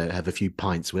to, you know, have a few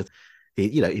pints with.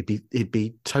 He'd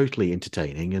be totally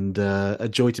entertaining and a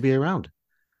joy to be around.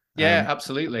 Yeah,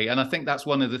 absolutely. And I think that's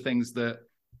one of the things that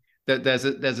there's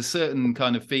a certain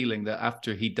kind of feeling that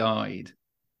after he died,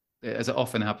 as it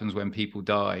often happens when people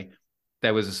die,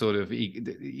 there was a sort of,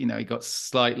 he got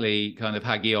slightly kind of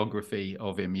hagiography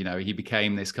of him. You know, he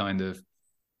became this kind of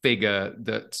figure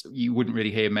that you wouldn't really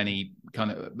hear many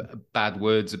kind of bad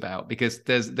words about, because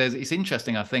it's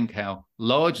interesting, I think, how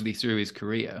largely through his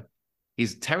career,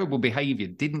 his terrible behavior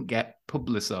didn't get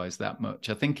publicized that much.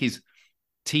 I think his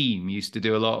team used to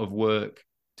do a lot of work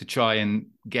to try and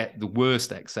get the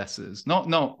worst excesses,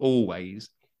 not always,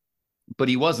 but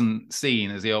he wasn't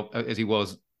seen as he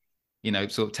was, you know,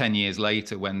 sort of 10 years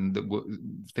later when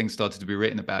things started to be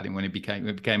written about him, when it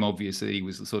became obvious that he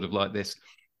was sort of like this,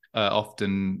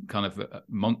 often kind of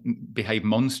behave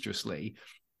monstrously.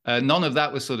 None of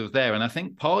that was sort of there. And I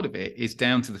think part of it is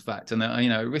down to the fact, and, you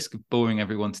know, at risk of boring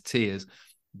everyone to tears,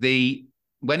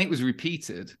 when it was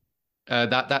repeated,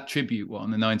 that tribute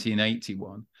one, the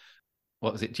 1981,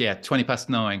 what was it? Yeah,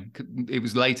 9:20. It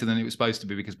was later than it was supposed to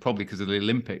be because of the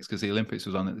Olympics, because the Olympics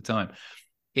was on at the time.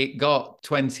 It got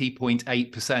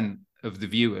 20.8% of the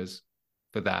viewers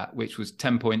for that, which was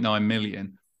 10.9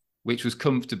 million, which was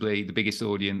comfortably the biggest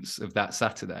audience of that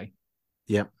Saturday.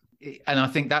 Yeah. And I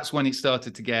think that's when it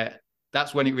started to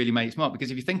that's when it really made its mark. Because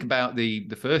if you think about the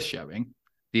first showing,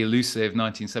 the elusive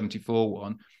 1974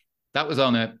 one, that was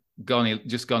on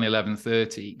just gone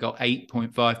 11:30, got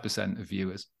 8.5% of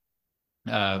viewers,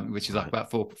 which is like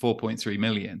about 4.3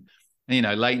 million. And, you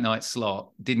know, late night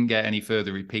slot, didn't get any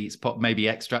further repeats, maybe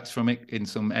extracts from it in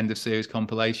some end of series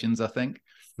compilations, I think.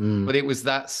 But it was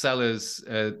that Sellers,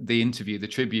 the interview, the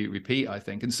tribute repeat, I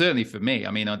think. And certainly for me,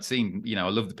 I mean, I'd seen, you know, I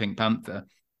love the Pink Panther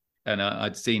and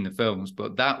I'd seen the films,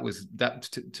 but that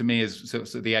to me is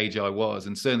sort of the age I was.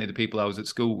 And certainly the people I was at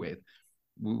school with,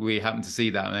 we happened to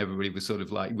see that, and everybody was sort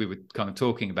of like, we were kind of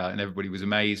talking about it, and everybody was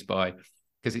amazed by,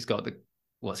 because it's got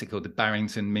what's it called? The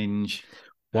Barrington Minge.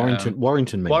 Warrington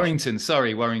Minge.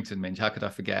 Warrington Minge. How could I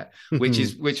forget? Which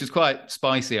is quite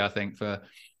spicy, I think, for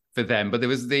them. But there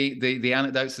was the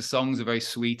anecdotes, the songs are very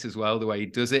sweet as well, the way he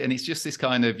does it. And it's just this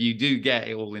kind of, you do get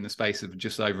it all in the space of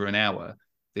just over an hour,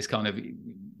 this kind of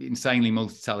insanely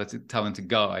multi-talented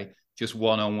guy, just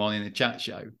one-on-one in a chat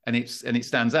show. And it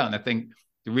stands out. And I think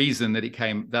the reason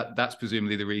that that's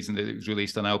presumably the reason that it was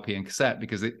released on LP and cassette,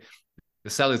 because the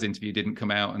Sellers interview didn't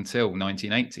come out until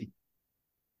 1980.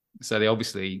 So they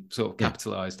obviously sort of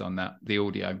capitalized on that, the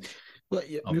audio. Well,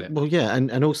 yeah,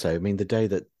 and also, I mean, the day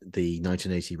that the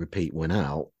 1980 repeat went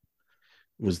out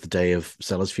was the day of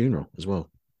Sellers' funeral as well.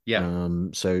 Yeah.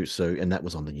 So, and that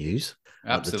was on the news.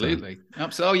 Absolutely.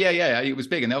 Oh, yeah. It was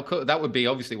big, and that would be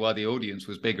obviously why the audience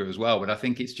was bigger as well. But I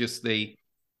think it's just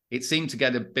it seemed to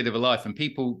get a bit of a life, and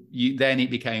then it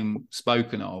became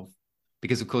spoken of,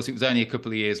 because of course it was only a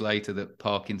couple of years later that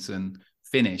Parkinson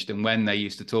finished, and when they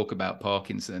used to talk about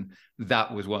Parkinson,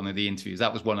 that was one of the interviews.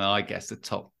 That was one of, I guess, the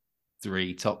top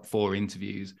 4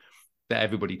 interviews that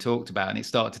everybody talked about, and it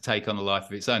started to take on a life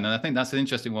of its own. And I think that's an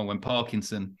interesting one. When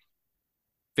Parkinson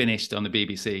finished on the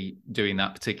BBC doing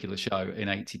that particular show in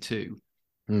 82,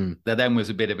 there then was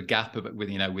a bit of a gap with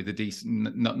the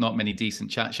decent, not many decent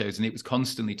chat shows, and it was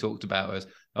constantly talked about as,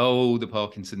 the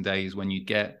Parkinson days when you'd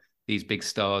get these big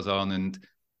stars on, and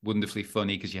wonderfully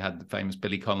funny because you had the famous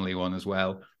Billy Connolly one as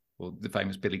well, or the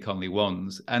famous Billy Connolly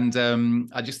ones. And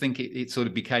I just think it sort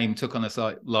of took on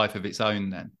a life of its own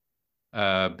then,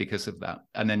 because of that.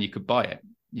 And then you could buy it.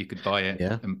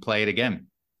 And play it again.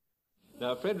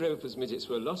 Now, Fred Roper's midgets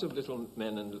were a lot of little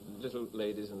men and little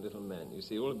ladies and little men, you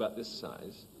see, all about this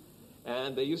size.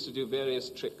 And they used to do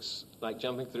various tricks, like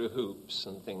jumping through hoops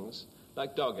and things,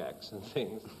 like dog acts and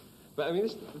things. But, I mean,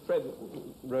 Fred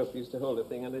Roper used to hold a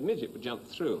thing and a midget would jump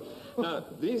through. Now,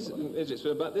 these midgets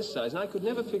were about this size, and I could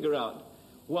never figure out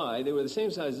why they were the same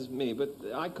size as me, but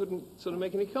I couldn't sort of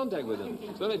make any contact with them.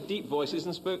 So they had deep voices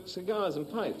and spoke cigars and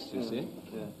pipes, you see.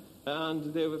 Yeah.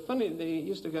 And they were funny. They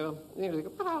used to go. I mean,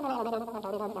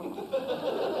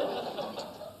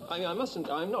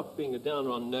 I'm not being a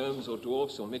downer on gnomes or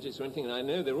dwarfs or midgets or anything, and I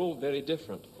know they're all very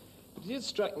different. But it did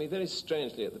strike me very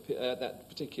strangely at that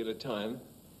particular time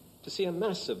to see a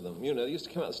mass of them. You know, they used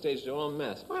to come out the stage door en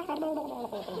masse.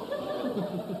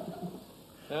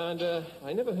 And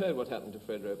I never heard what happened to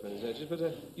Fred Roper and his midgets,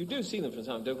 but you do see them from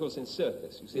time to time, of course, in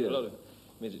circus. You see a lot of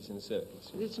midgets in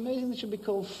circus. It's amazing they should be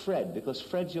called Fred, because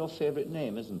Fred's your favourite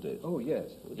name, isn't it? Oh,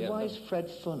 yes. Why is Fred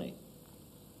funny?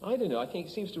 I don't know. I think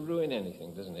it seems to ruin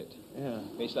anything, doesn't it? Yeah.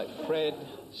 I mean, it's like Fred,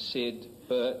 Sid,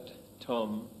 Bert,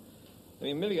 Tom. I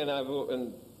mean, Milligan and I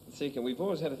and Secombe, we've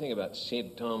always had a thing about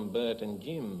Sid, Tom, Bert, and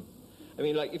Jim. I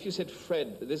mean, like, if you said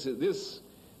Fred, this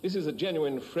is a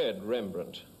genuine Fred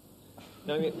Rembrandt.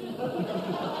 Now, I mean,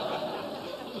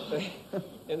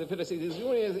 and the fellow said,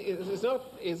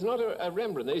 it's not a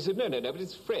Rembrandt. He said, no, but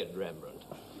it's Fred Rembrandt.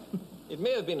 It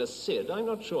may have been a Sid, I'm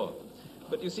not sure.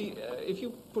 But you see, if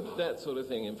you put that sort of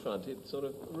thing in front, it sort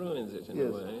of ruins it in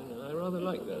a way. You know? I rather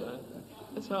like that.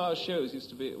 That's how our shows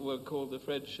used to were called the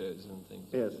Fred shows and things.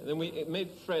 Yes. And then it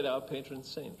made Fred our patron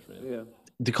saint, really. Yeah.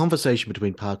 The conversation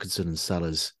between Parkinson and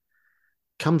Sellers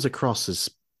comes across as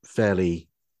fairly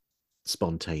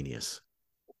spontaneous.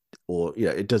 Or,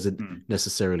 it doesn't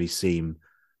necessarily seem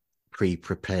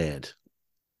pre-prepared,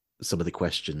 some of the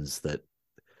questions that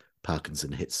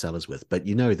Parkinson hits Sellers with. But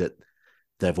you know that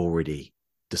they've already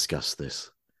discussed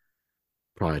this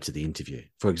prior to the interview.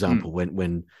 For example,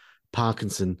 when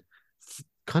Parkinson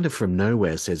kind of from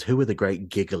nowhere says, "Who are the great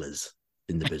gigglers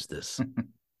in the business?"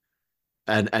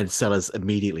 and Sellers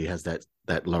immediately has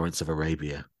that Lawrence of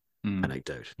Arabia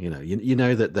anecdote. You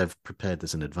know that they've prepared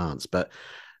this in advance. But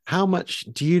how much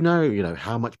do you know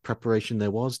how much preparation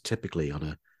there was typically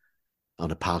on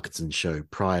a Parkinson show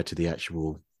prior to the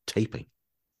actual taping?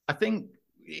 I think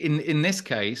in this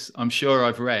case, I'm sure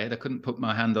I've read, I couldn't put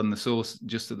my hand on the source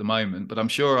just at the moment, but I'm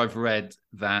sure I've read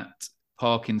that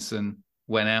Parkinson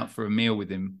went out for a meal with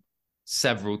him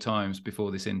several times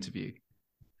before this interview.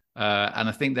 And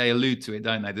I think they allude to it,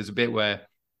 don't they? There's a bit where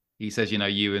he says,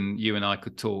 you and I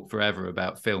could talk forever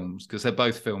about films, because they're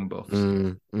both film buffs.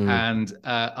 And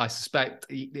I suspect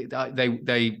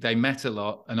they met a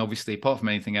lot. And obviously, apart from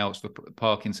anything else, for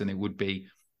Parkinson, it would be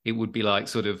like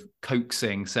sort of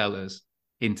coaxing Sellers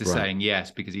into saying yes,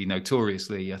 because he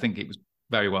notoriously, I think it was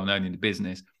very well known in the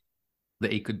business,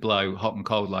 that he could blow hot and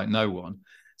cold like no one.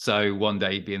 So one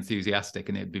day he'd be enthusiastic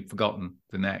and it'd be forgotten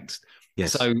the next.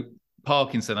 Yes. So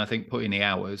Parkinson, I think, put in the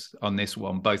hours on this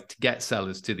one, both to get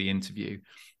Sellers to the interview,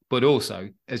 but also,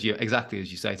 exactly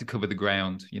as you say, to cover the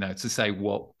ground, to say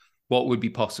what would be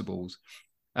possibles.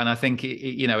 And I think,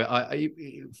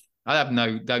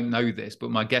 don't know this,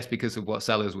 but my guess, because of what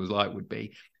Sellers was like, would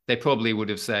be they probably would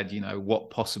have said, what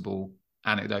possible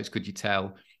anecdotes could you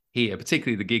tell here,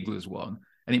 particularly the Gigglers one.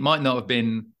 And it might not have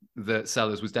been that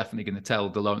Sellers was definitely going to tell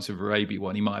the Lawrence of Arabia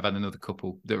one. He might have had another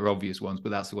couple that were obvious ones, but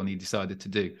that's the one he decided to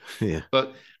do. Yeah.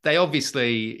 But they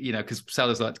obviously, because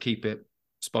Sellers like to keep it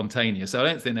spontaneous, so I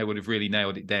don't think they would have really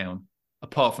nailed it down,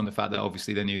 apart from the fact that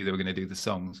obviously they knew they were going to do the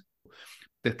songs.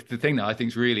 The thing that I think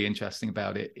is really interesting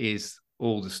about it is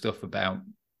all the stuff about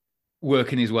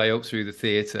working his way up through the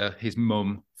theatre, his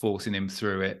mum forcing him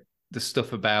through it, the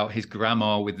stuff about his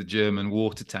grandma with the German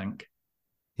water tank,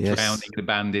 drowning the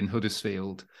band in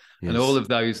Huddersfield, and all of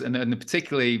those. And I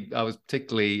was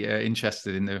particularly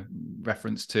interested in the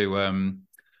reference to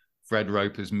Fred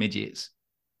Roper's Midgets.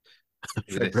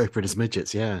 Fred Roper and his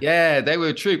Midgets, yeah. Yeah, they were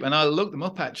a troupe. And I looked them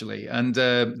up, actually, and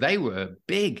they were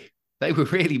big. They were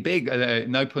really big,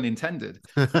 no pun intended.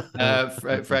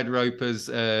 Fred Roper's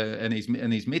and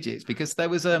his Midgets, because there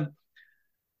was I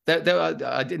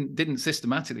didn't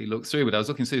systematically look through, but I was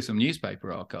looking through some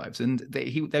newspaper archives, and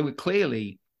they were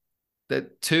clearly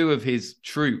that two of his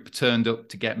troupe turned up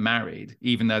to get married,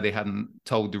 even though they hadn't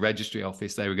told the registry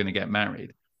office they were going to get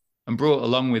married, and brought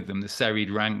along with them the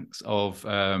serried ranks of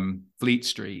Fleet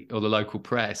Street or the local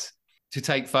press to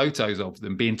take photos of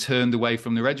them being turned away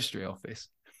from the registry office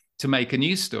to make a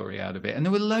news story out of it. And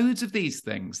there were loads of these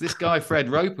things. This guy, Fred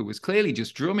Roper, was clearly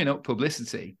just drumming up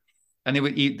publicity, and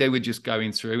they were just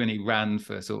going through, and he ran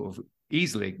for sort of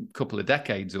easily a couple of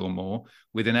decades or more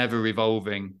with an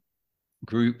ever-evolving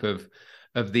group of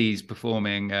these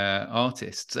performing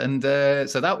artists. And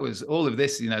so that was all of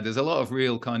this. There's a lot of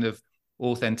real kind of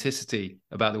authenticity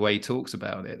about the way he talks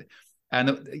about it.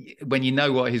 And when you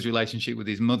know what his relationship with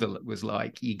his mother was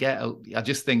like, I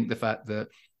just think the fact that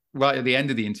right at the end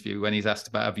of the interview, when he's asked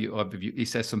about, he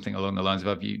says something along the lines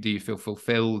of, do you feel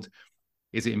fulfilled?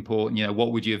 Is it important?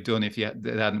 What would you have done if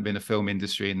there hadn't been a film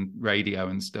industry and radio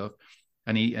and stuff?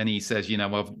 And he says,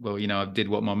 I did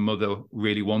what my mother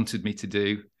really wanted me to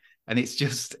do. And it's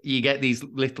just, you get these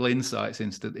little insights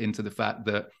into the fact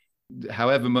that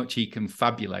however much he can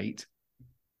fabulate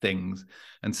things,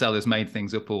 and Sellers made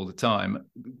things up all the time,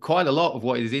 quite a lot of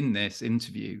what is in this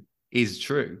interview is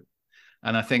true.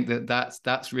 And I think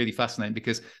that's really fascinating,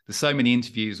 because there's so many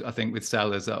interviews, I think, with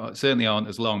Sellers that certainly aren't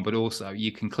as long, but also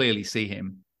you can clearly see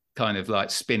him kind of like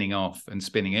spinning off and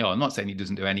spinning it on. I'm not saying he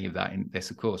doesn't do any of that in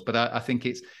this, of course, but I think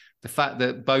it's the fact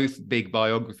that both big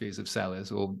biographies of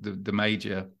Sellers, or the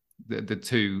major, the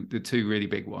two really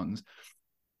big ones,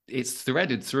 it's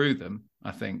threaded through them,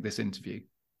 I think, this interview.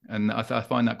 And I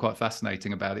find that quite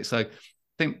fascinating about it. So I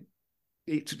think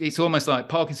it's almost like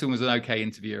Parkinson was an okay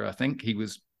interviewer. I think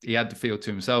he had the field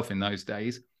to himself in those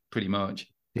days, pretty much.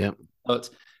 Yeah. But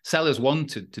Sellers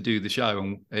wanted to do the show,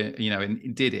 and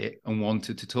and did it, and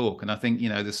wanted to talk. And I think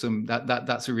there's some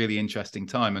that's a really interesting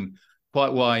time, and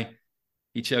quite why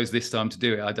he chose this time to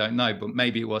do it, I don't know. But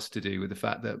maybe it was to do with the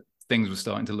fact that things were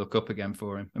starting to look up again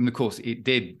for him. And of course it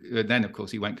did. Then of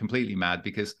course he went completely mad,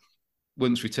 because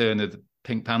once Return of the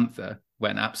Pink Panther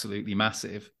went absolutely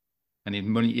massive, and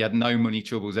he had no money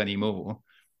troubles anymore.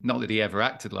 Not that he ever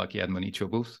acted like he had money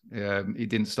troubles. It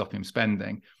didn't stop him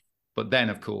spending. But then,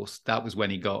 of course, that was when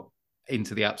he got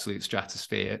into the absolute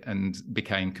stratosphere and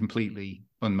became completely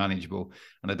unmanageable.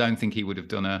 And I don't think he would have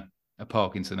done a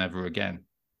Parkinson ever again.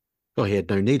 Well, he had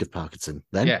no need of Parkinson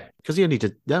then. Yeah. Because he only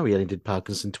did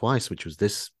Parkinson twice, which was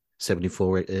this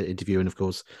 74 interview, and of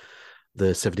course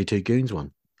the 72 Goons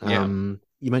one. Yeah.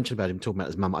 You mentioned about him talking about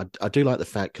his mum. I do like the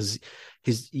fact,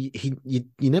 because you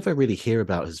never really hear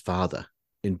about his father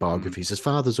in biographies. His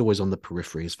father's always on the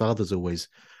periphery. His father's always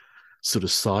sort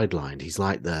of sidelined. He's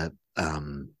like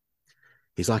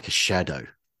he's like a shadow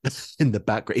in the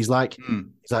background. He's like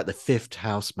the fifth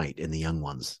housemate in The Young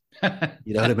Ones.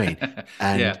 You know what I mean?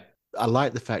 And yeah. I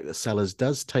like the fact that Sellers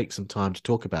does take some time to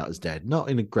talk about his dad, not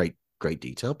in a great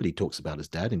detail, but he talks about his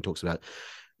dad, and talks about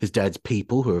his dad's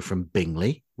people, who are from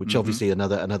Bingley, which obviously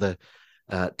another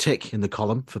tick in the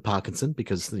column for Parkinson,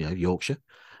 because Yorkshire.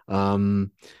 No,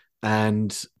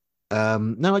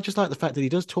 I just like the fact that he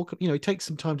does talk. He takes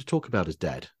some time to talk about his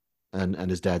dad and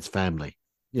his dad's family.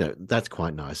 That's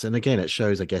quite nice. And again, it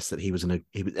shows, I guess, that he was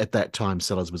at that time,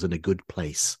 Sellers was in a good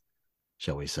place,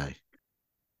 shall we say?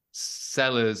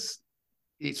 Sellers,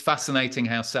 it's fascinating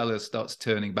how Sellers starts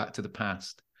turning back to the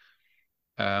past.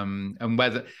 And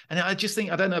I just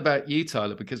think, I don't know about you,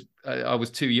 Tyler, because I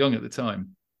was too young at the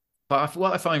time, but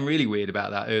what I find really weird about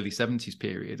that early 70s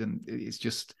period, and it's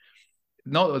just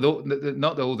not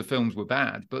that all the films were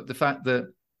bad, but the fact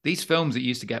that these films that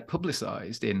used to get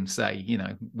publicized in, say,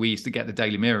 we used to get the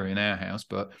Daily Mirror in our house,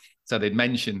 but so they'd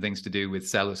mention things to do with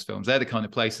Sellers films. They're the kind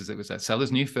of places that was that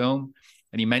Sellers' new film.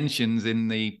 And he mentions in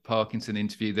the Parkinson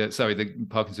interview the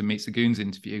Parkinson Meets the Goons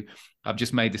interview, I've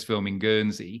just made this film in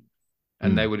Guernsey.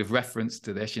 And they would have referenced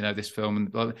to this, this film,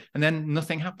 and then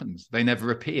nothing happens. They never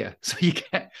appear. So you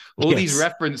get all these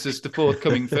references to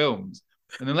forthcoming films.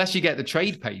 And unless you get the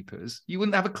trade papers, you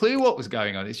wouldn't have a clue what was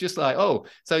going on. It's just like,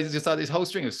 so it's just like this whole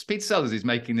string of Peter Sellers is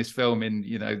making this film in,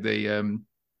 the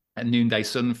a Noonday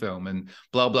Sun film, and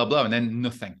blah, blah, blah. And then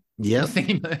nothing. Yeah. Nothing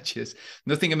emerges.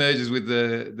 Nothing emerges with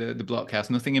the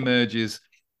Blockhouse. Nothing emerges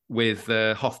with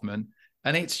Hoffman.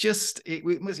 And it just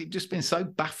been so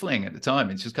baffling at the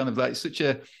time. It's just kind of like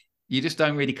you just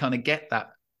don't really kind of get that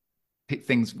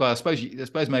things. Well, I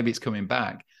suppose maybe it's coming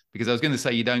back, because I was going to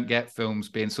say you don't get films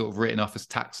being sort of written off as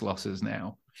tax losses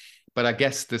now, but I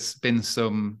guess there's been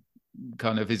some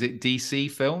kind of, is it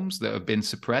DC films that have been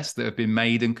suppressed, that have been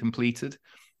made and completed,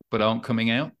 but aren't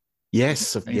coming out?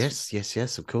 Yes, of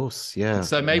course, yeah.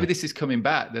 So maybe this is coming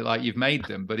back, that like you've made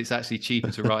them, but it's actually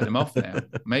cheaper to write them off now.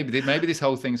 Maybe this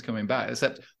whole thing's coming back.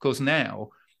 Except, of course,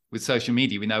 now with social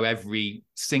media, we know every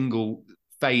single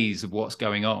phase of what's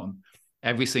going on,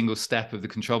 every single step of the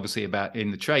controversy about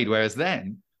in the trade. Whereas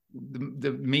then,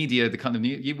 the media, the kind of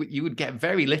you would get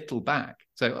very little back.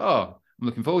 So, I'm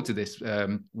looking forward to this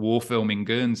war film in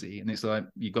Guernsey, and it's like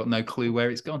you've got no clue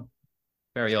where it's gone.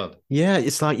 Very odd. Yeah,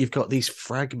 it's like you've got these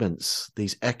fragments,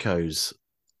 these echoes.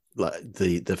 Like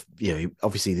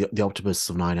obviously the Optimists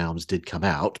of Nine Elms did come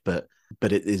out, but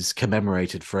it is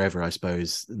commemorated forever, I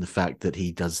suppose, in the fact that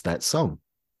he does that song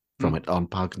from it on the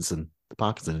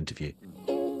Parkinson interview.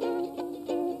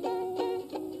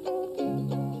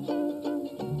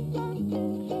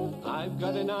 I've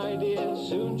got an idea,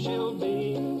 soon she'll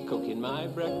be cooking my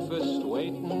breakfast,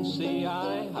 wait and see.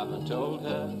 I haven't told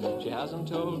her, she hasn't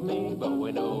told me, but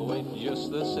we know it just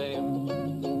the same.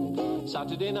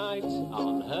 Saturday night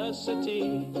on her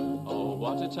city, oh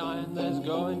what a time there's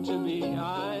going to be.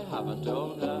 I haven't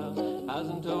told her,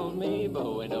 hasn't told me,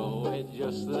 but we know it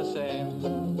just the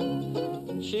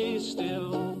same. She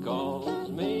still calls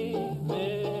me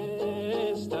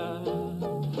mister,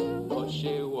 but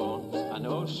she won't, I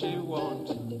know she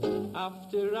won't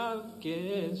after I've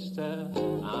kissed her.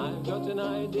 I've got an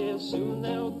idea soon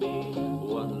there'll be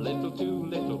one little, two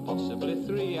little, possibly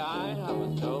three. I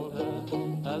haven't told her,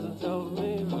 hasn't told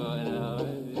me, but I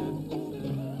know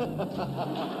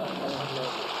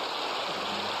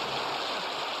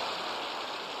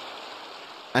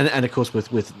And of course,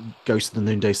 with Ghost of the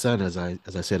Noonday Sun, as I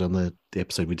said on the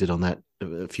episode we did on that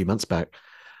a few months back,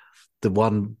 the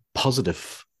one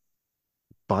positive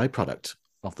byproduct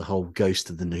of the whole Ghost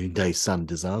of the Noonday Sun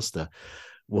disaster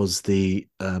was the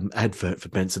advert for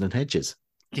Benson and Hedges.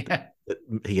 Yeah, that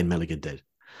he and Milligan did.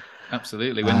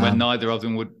 Absolutely, when neither of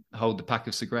them would hold the pack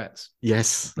of cigarettes.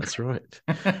 Yes, that's right.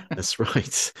 That's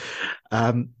right.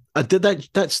 I did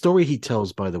that story he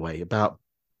tells, by the way, about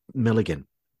Milligan.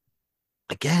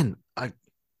 Again,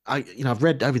 I've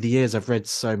read over the years, I've read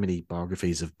so many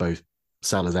biographies of both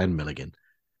Sellers and Milligan.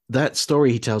 That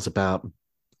story he tells about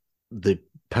the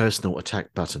personal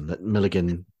attack button, that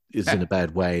Milligan is in a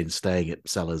bad way and staying at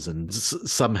Sellers and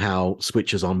somehow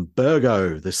switches on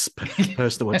Burgo, this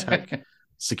personal attack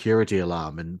security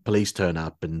alarm, and police turn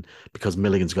up, and because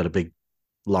Milligan's got a big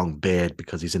long beard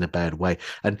because he's in a bad way,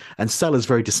 and Sellers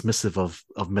very dismissive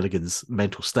of Milligan's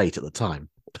mental state at the time.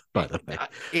 By the way,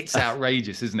 it's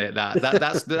outrageous, isn't it?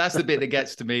 That's the bit that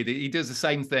gets to me. He does the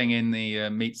same thing in the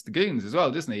Meets the Goons as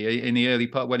well, doesn't he? In the early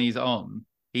part when he's on,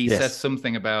 he says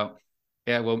something about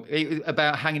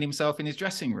about hanging himself in his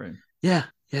dressing room. Yeah.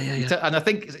 And I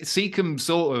think Secombe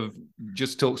sort of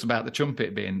just talks about the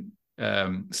trumpet being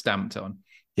stamped on.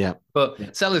 Yeah,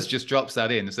 but Sellers just drops that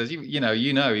in and says, you know,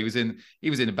 he was in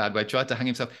a bad way, tried to hang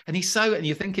himself, and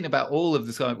you're thinking about all of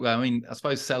the. Well, I mean, I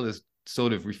suppose Sellers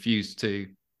sort of refused to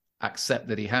accept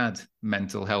that he had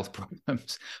mental health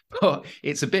problems, but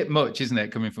it's a bit much, isn't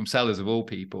it, coming from Sellers of all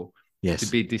people, to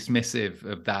be dismissive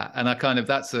of that. And I kind of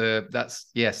that's a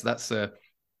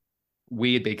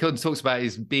weird bit. He talks about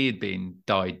his beard being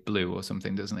dyed blue or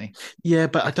something, doesn't he? Yeah,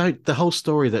 but I don't. The whole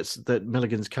story that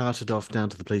Milligan's carted off down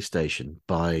to the police station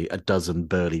by a dozen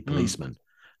burly policemen.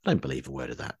 I don't believe a word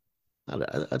of that.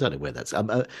 I don't know where that's.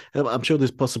 I'm sure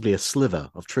there's possibly a sliver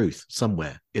of truth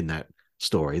somewhere in that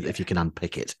story if you can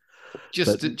unpick it.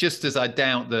 Just as I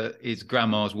doubt that his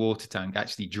grandma's water tank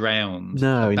actually drowned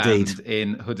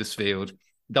in Huddersfield.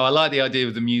 Though I like the idea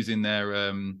of them using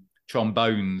their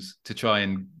trombones to try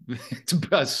and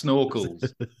as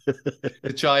snorkels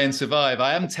to try and survive.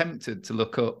 I am tempted to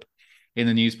look up in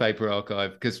the newspaper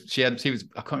archive because she was,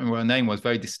 I can't remember what her name was,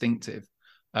 very distinctive.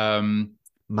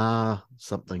 Ma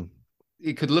something.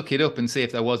 You could look it up and see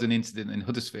if there was an incident in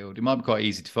Huddersfield. It might be quite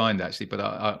easy to find actually, but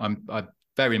I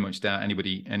very much doubt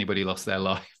anybody lost their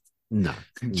life. No,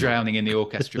 drowning in the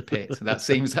orchestra pit. That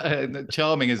seems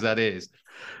charming as that is,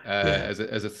 as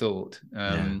a thought.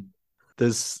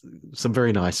 There's some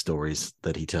very nice stories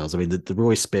that he tells. I mean, the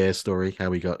Roy Spear story,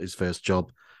 how he got his first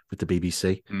job with the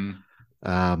BBC.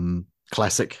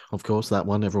 Classic, of course, that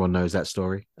one. Everyone knows that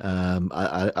story.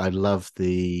 I love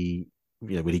the,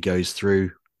 when he goes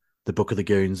through the Book of the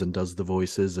Goons and does the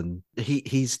voices, and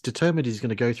he's determined he's going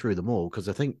to go through them all, because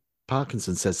I think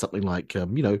Parkinson says something like,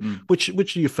 which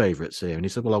are your favourites here? And he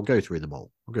said, well, I'll go through them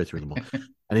all.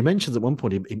 And he mentions at one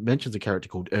point, he mentions a character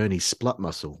called Ernie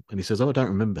Splutmuscle, and he says, I don't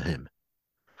remember him.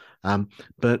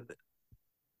 But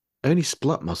Ernie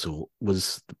Splutmuscle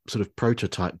was the sort of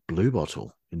prototype Blue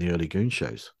Bottle in the early Goon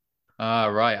shows. Ah,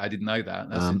 right. I didn't know that.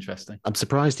 That's interesting. I'm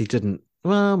surprised he didn't.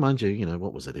 Well, mind you,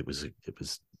 what was it? It was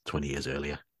 20 years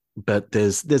earlier. But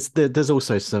there's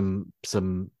also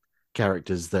some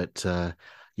characters that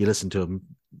you listen to them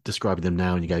describing them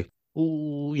now and you go,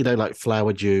 oh, like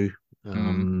Flower Dew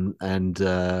and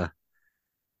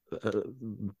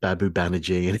Babu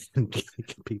Banerjee and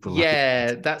people like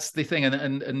that. That's the thing.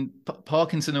 And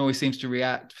Parkinson always seems to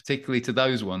react particularly to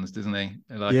those ones, doesn't he?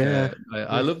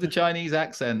 I love the Chinese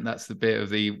accent. That's the bit of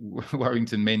the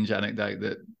Warrington Minge anecdote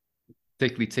that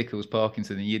particularly tickles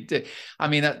Parkinson. And you do. I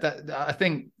mean, I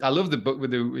think I love the book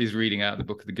with he's reading out the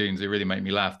Book of the Goons. It really made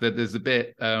me laugh. There's a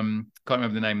bit, can't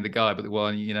remember the name of the guy, but the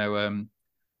one,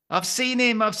 I've seen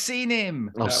him. Oh,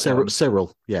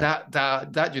 Cyril. Yeah.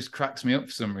 That just cracks me up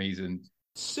for some reason.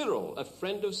 Cyril, a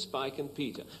friend of Spike and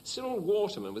Peter. Cyril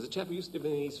Waterman was a chap who used to live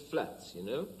in these flats,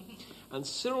 And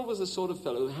Cyril was the sort of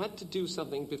fellow who had to do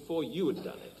something before you had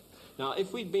done it. Now,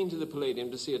 if we'd been to the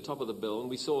Palladium to see a top of the bill and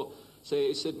we saw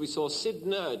Sid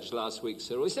Nurge last week,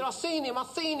 Cyril. He said, I've seen him. So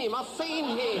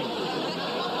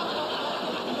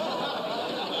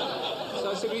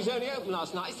I said, he's only open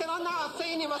last night. He said, oh, no, I've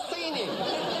seen him.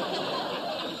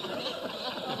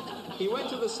 He went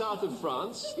to the south of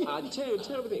France. I tell you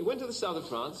everything. He went to the south of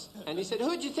France, and he said,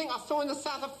 who do you think I saw in the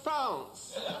south of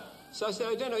France? So I said,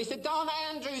 I don't know. He said, Don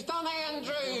Andrews, Don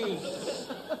Andrews.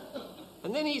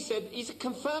 And then he said, he's a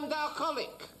confirmed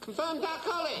alcoholic. Confirmed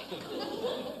alcoholic.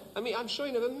 I mean, I'm sure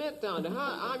he never met Don.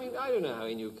 I mean, I don't know how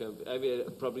he knew.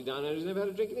 Probably Don Andrews never had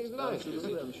a drink in his life.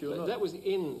 I'm sure not. That was the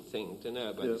in thing to know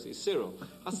about. Yeah. Cyril.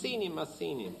 I've seen him.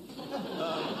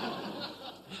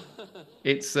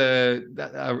 It's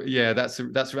yeah, that's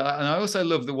right. And I also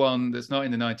love the one that's not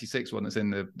in the 96 one, that's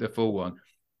in the full one,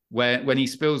 where when he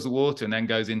spills the water and then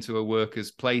goes into a workers'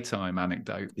 playtime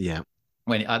anecdote. Yeah,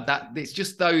 when it's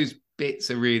just those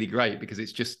bits are really great because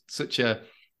it's just such a,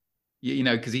 you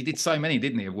know, because he did so many,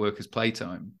 didn't he, of workers'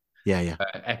 playtime? Yeah.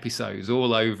 Episodes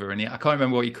all over, and I can't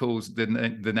remember what he calls the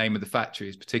name of the factory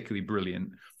is particularly brilliant.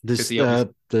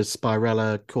 The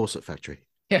Spirella Corset Factory.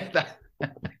 Yeah,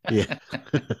 yeah.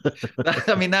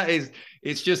 I mean,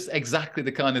 it's just exactly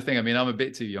the kind of thing. I mean, I'm a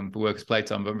bit too young for workers'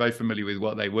 playtime, but I'm very familiar with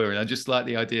what they were, and I just like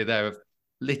the idea there of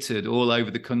littered all over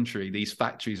the country, these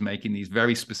factories making these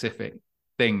very specific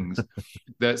things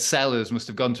that Sellers must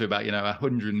have gone to about,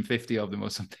 150 of them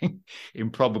or something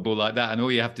improbable like that, and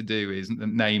all you have to do is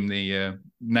name the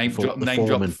drop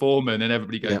the foreman, and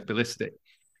everybody goes ballistic.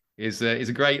 Is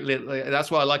a great little. That's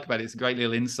what I like about it. It's a great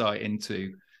little insight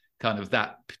into kind of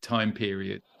that time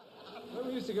period. When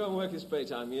we used to go and work his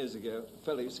playtime years ago, a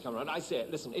fellow used to come around. I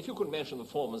said, listen, if you could mention the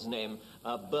foreman's name,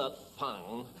 Bert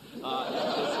Thung,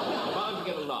 bound to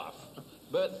get a laugh.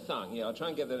 Bert Thung, yeah, I'll try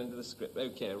and get that into the script.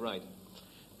 Okay, right.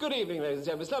 Good evening, ladies and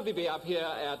gentlemen. It's lovely to be up here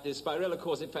at the Spirella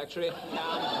Corset Factory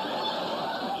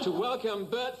to welcome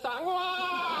Bert Thung.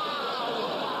 Wow!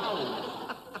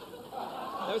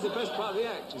 That was the best part of the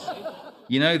act, you see.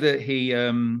 You know that he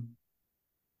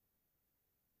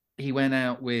went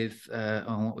out with,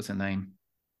 what was her name?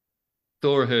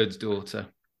 Thora Hird's daughter.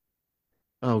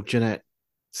 Oh, Jeanette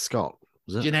Scott,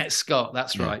 was it? Jeanette Scott,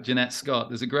 that's right, Jeanette Scott.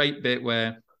 There's a great bit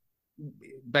where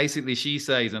basically she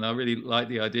says, and I really like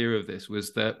the idea of this,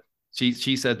 was that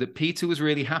she said that Peter was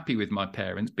really happy with my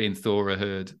parents, being Thora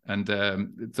Hird, and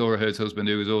Thora Hird's husband,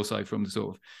 who was also from the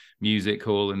sort of music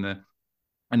hall and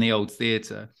the old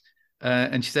theatre.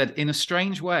 And she said, in a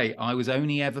strange way, I was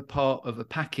only ever part of a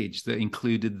package that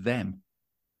included them.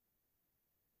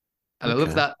 And I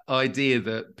love that idea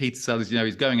that Peter Sellers,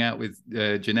 he's going out with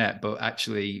Jeanette, but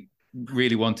actually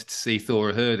really wanted to see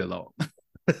Thora Hird a lot.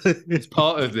 It's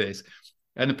part of this.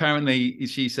 And apparently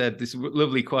she said this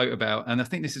lovely quote about, and I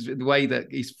think this is the way that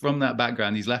he's from that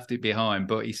background, he's left it behind,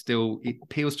 but it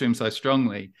appeals to him so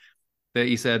strongly that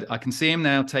he said, I can see him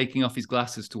now taking off his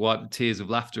glasses to wipe the tears of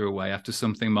laughter away after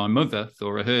something my mother,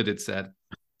 Thora Hird, had said.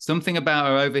 Something about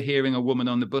her overhearing a woman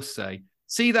on the bus say,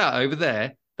 see that over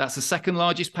there? That's the second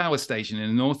largest power station in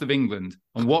the north of England.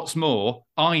 And what's more,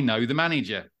 I know the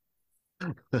manager.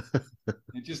 I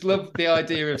just love the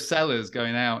idea of Sellers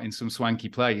going out in some swanky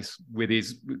place with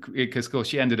because of course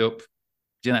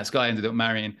Jeanette Scott ended up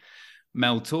marrying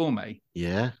Mel Torme.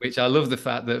 Yeah. Which I love the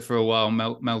fact that for a while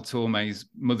Mel Torme's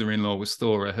mother-in-law was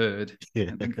Thora Hird.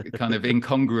 Yeah. Kind of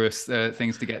incongruous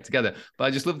things to get together. But I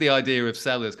just love the idea of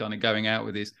Sellers kind of going out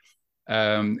with his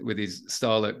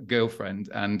starlet girlfriend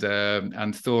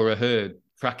and Thora Hird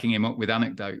cracking him up with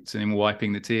anecdotes and him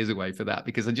wiping the tears away for that,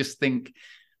 because I just think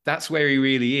that's where he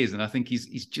really is. And I think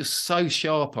he's just so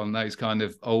sharp on those kind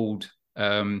of old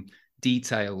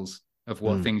details of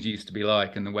what things used to be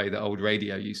like and the way that old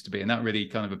radio used to be. And that really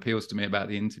kind of appeals to me about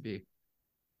the interview.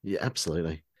 Yeah,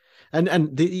 absolutely.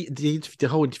 And the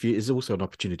whole interview is also an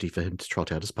opportunity for him to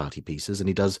trot out his party pieces. And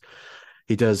he does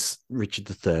Richard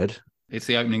III. It's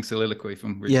the opening soliloquy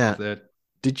from Richard III.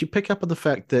 Did you pick up on the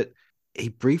fact that he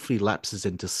briefly lapses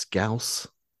into Scouse?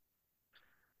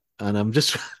 And I'm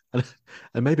just, and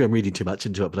maybe I'm reading too much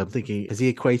into it, but I'm thinking, has he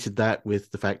equated that with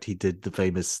the fact he did the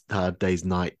famous Hard Day's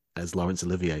Night as Laurence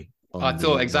Olivier? I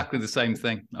thought exactly the same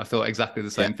thing.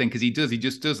 Thing, because he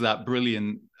just does that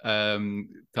brilliant kind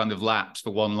of lapse for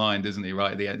one line, doesn't he?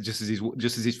 Right at the end, just as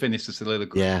he's finished the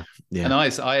soliloquy. Yeah. And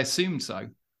I assumed so.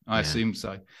 Assumed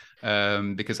so,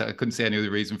 because I couldn't see any other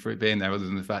reason for it being there other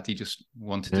than the fact he just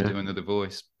wanted to do another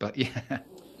voice. But yeah,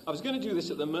 I was going to do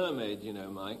this at the Mermaid,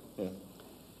 Mike. Yeah.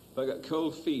 But I got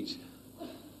cold feet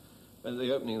at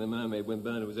the opening of the Mermaid, when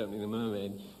Bernard was opening the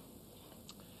Mermaid,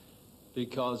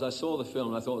 because I saw the film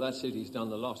and I thought, that's it, he's done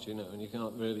the lot, and you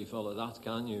can't really follow that,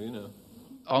 can you?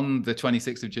 On the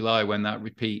 26th of July, when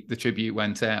the tribute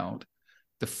went out,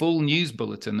 the full news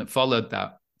bulletin that followed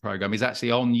that program is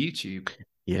actually on YouTube.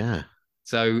 Yeah.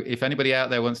 So if anybody out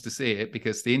there wants to see it,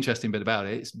 because the interesting bit about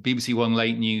it's BBC One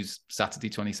Late News, Saturday,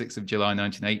 26th of July,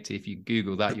 1980. If you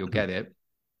Google that, you'll get it.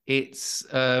 It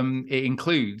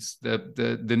includes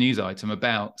the news item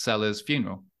about Sellers'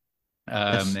 funeral.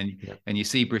 And you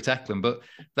see Britt Eklund. But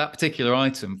that particular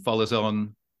item follows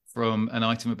on from an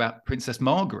item about Princess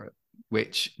Margaret,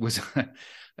 which was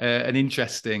an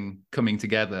interesting coming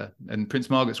together. And Prince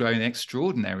Margaret's wearing an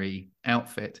extraordinary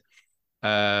outfit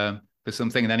for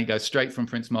something, and then it goes straight from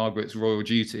Prince Margaret's royal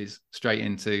duties straight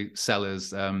into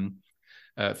Sellers'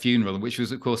 funeral, which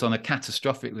was, of course, on a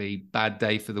catastrophically bad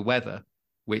day for the weather,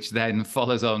 which then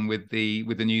follows on with the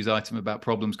news item about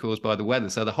problems caused by the weather.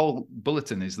 So the whole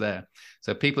bulletin is there.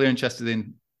 So people are interested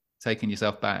in taking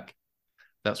yourself back.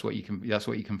 That's what you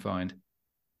can find.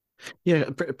 Yeah,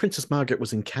 Princess Margaret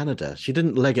was in Canada. She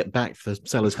didn't leg it back for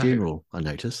Sellers' funeral, I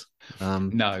notice.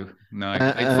 No.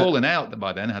 They'd fallen out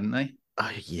by then, hadn't they?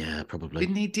 Yeah, probably.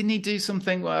 Didn't he do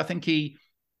something? Well, I think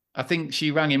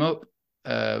she rang him up,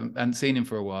 hadn't seen him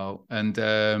for a while, and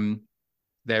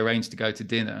they arranged to go to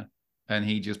dinner, and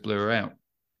he just blew her out,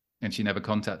 and she never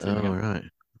contacted him again. Right.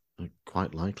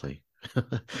 Quite likely.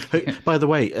 By the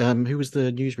way, who was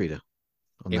the newsreader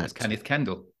on that? It was Kenneth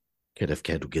Kendall. Kenneth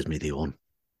Kendall gives me the on.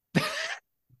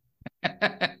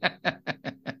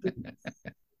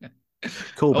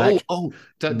 Call back.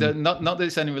 Not that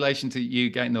it's any relation to you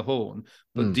getting the horn,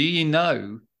 but do you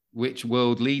know which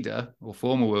world leader or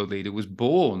former world leader was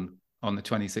born on the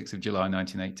 26th of July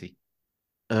 1980?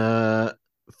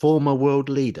 Former world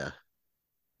leader?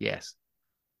 Yes.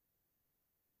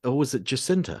 Or was it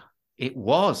Jacinta? It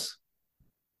was.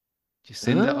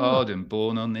 Jacinta Ardern,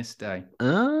 born on this day.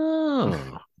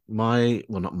 Oh.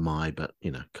 Not my, but,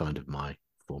 kind of my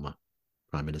former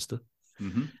Prime Minister.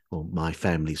 Mm-hmm. Or my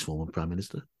family's former Prime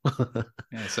Minister.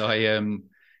 Yeah, so I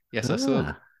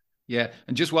saw. Yeah,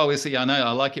 and just while we're seeing, I know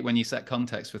I like it when you set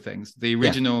context for things. The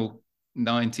original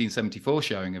 1974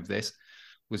 showing of this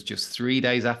was just 3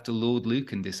 days after Lord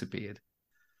Lucan disappeared.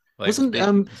 Wasn't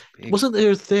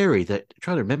there a theory that,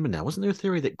 trying to remember now, wasn't there a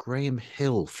theory that Graham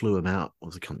Hill flew him out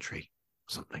of the country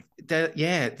or something?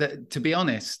 To be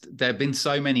honest, there have been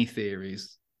so many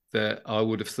theories that I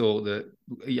would have thought that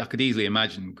I could easily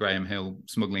imagine Graham Hill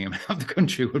smuggling him out of the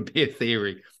country would be a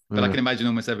theory. But I can imagine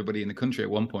almost everybody in the country at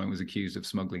one point was accused of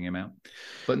smuggling him out.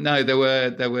 But no,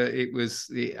 I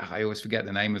always forget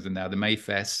the name of them now. The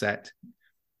Mayfair set,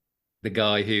 the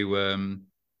guy who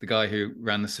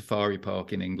ran the safari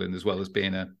park in England, as well as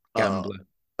being a gambler.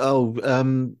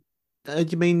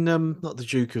 You mean not the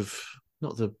Duke of,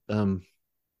 not the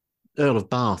Earl of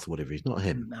Bath, or whatever? He's not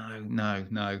him.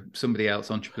 No. Somebody else,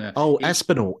 entrepreneur.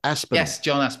 Aspinall. Yes,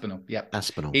 John Aspinall. Yep.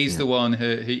 Aspinall. He's the one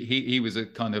who he was a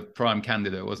kind of prime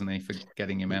candidate, wasn't he, for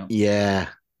getting him out? Yeah.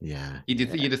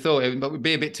 You'd have thought it would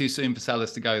be a bit too soon for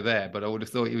Sellers to go there, but I would have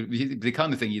thought it would be the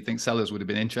kind of thing you'd think Sellers would have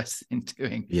been interested in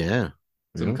doing. Yeah.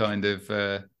 Some kind of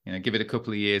give it a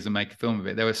couple of years and make a film of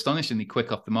it. They were astonishingly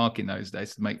quick off the mark in those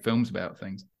days to make films about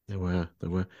things. They were.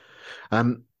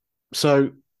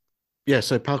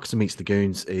 So Parkinson Meets the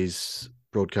Goons is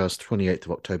broadcast 28th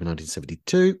of October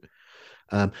 1972.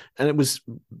 And it was,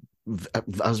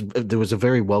 there was a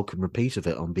very welcome repeat of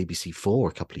it on BBC 4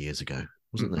 a couple of years ago,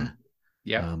 wasn't there?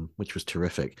 Yeah. Which was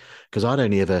terrific, because I'd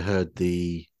only ever heard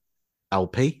the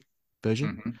LP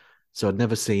version. Mm-hmm. So I'd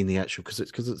never seen the actual, because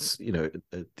it's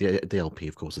the LP,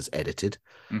 of course, is edited.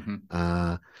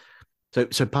 Mm-hmm.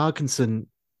 So Parkinson,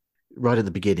 right at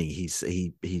the beginning, he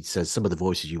says some of the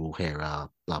voices you will hear are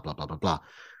blah blah blah blah blah,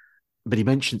 but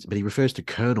he refers to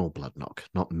Colonel Bloodnock,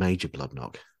 not Major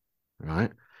Bloodnock,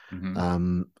 right?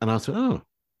 Mm-hmm. And I thought, oh,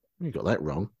 you got that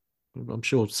wrong. I'm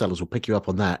sure Sellers will pick you up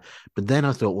on that. But then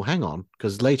I thought, well, hang on,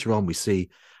 because later on we see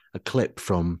a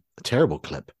terrible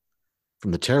clip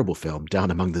from the terrible film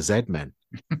Down Among the Z-Men,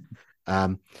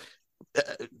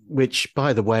 which,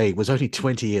 by the way, was only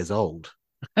 20 years old.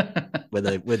 But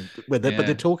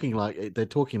they're talking like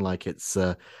it's.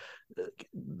 I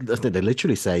think they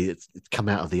literally say it's come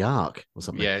out of the Ark or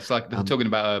something. Yeah, it's like they're talking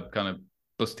about a kind of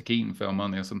Buster Keaton film,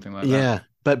 aren't they, or something like that. Yeah,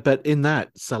 but in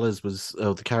that, Sellers was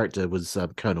the character was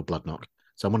Colonel Bloodnock.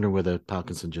 So I'm wondering whether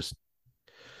Parkinson just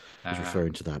was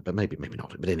referring to that, but maybe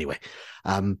not. But anyway,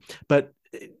 but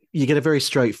you get a very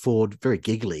straightforward, very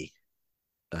giggly,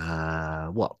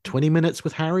 20 minutes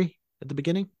with Harry at the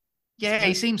beginning. Yeah,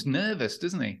 he seems nervous,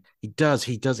 doesn't he? He does.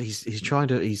 He's trying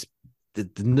to. He's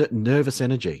the nervous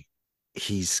energy.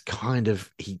 He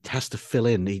has to fill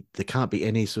in. There can't be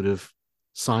any sort of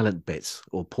silent bits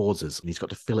or pauses, and he's got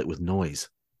to fill it with noise.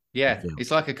 Yeah,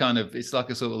 it's like a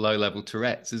sort of low-level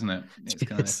Tourette's, isn't it? It's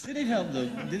kind of... Did it help though?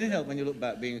 Did it help when you look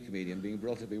back being a comedian, being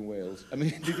brought up in Wales? I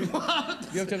mean, do you have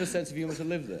to have a sense of humour to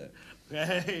live there?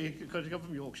 Hey, because you come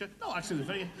from Yorkshire? No,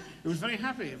 actually, it was very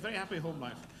happy home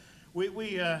life. We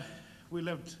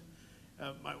lived,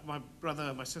 my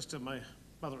brother, my sister, my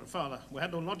mother and father. We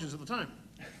had no lodgers at the time.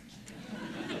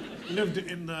 We lived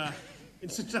in in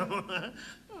Secombe.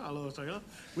 Hello, Secombe.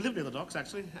 We lived near the docks,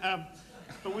 actually.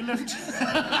 But we lived...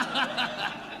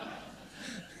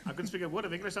 I couldn't speak a word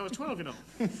of English. I was 12, you know.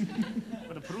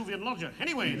 But a Peruvian lodger.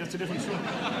 Anyway, that's a different story.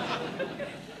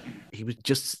 He was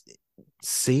just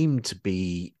seemed to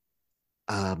be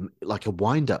like a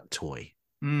wind-up toy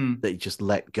that he just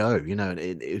let go, you know. And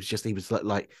it was just, he was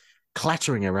like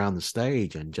clattering around the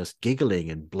stage and just giggling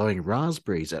and blowing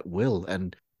raspberries at will.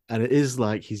 And it is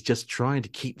like he's just trying to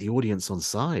keep the audience on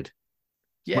side.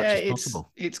 Yeah,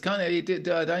 it's kind of,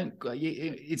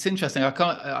 it's interesting.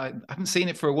 I haven't seen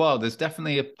it for a while. There's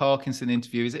definitely a Parkinson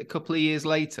interview. Is it a couple of years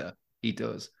later he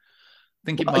does? I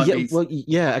think it might be. Well,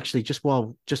 yeah, actually,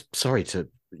 sorry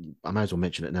I might as well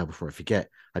mention it now before I forget.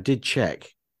 I did check.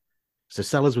 So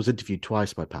Sellers was interviewed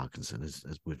twice by Parkinson, as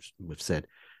we've said.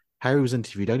 Harry was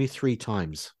interviewed only 3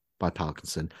 times by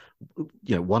Parkinson.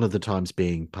 You know, one of the times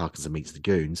being Parkinson Meets the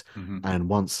Goons, and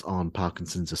once on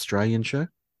Parkinson's Australian show.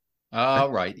 Oh,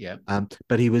 right, yeah.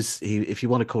 But he if you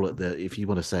want to call it if you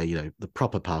want to say, you know, the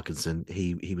proper Parkinson,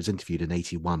 he was interviewed in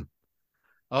 81.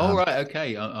 Oh, right,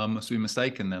 okay. I must be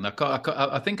mistaken then.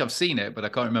 I think I've seen it, but I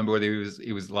can't remember whether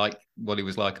he was like what he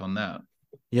was like on that.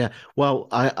 Yeah, well,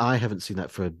 I haven't seen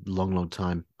that for a long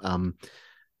time.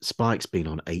 Spike's been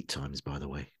on 8 times, by the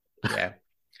way. Yeah,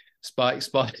 Spike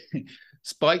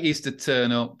used to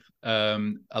turn up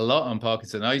a lot on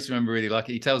Parkinson. I used to remember really like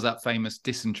it. He tells that famous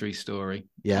dysentery story,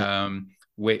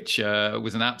 which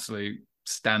was an absolute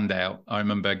standout. I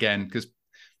remember again because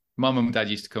my mum and dad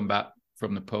used to come back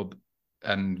from the pub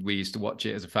and we used to watch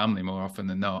it as a family more often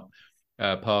than not.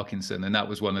 Parkinson, and that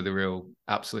was one of the real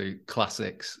absolute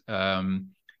classics.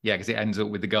 Because it ends up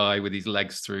with the guy with his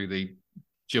legs through the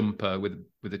jumper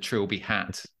with a trilby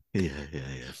hat. Yeah.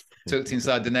 Tucked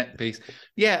inside the neck piece.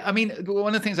 Yeah, I mean,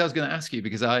 one of the things I was going to ask you,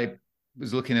 because I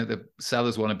was looking at the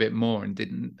Sellers one a bit more and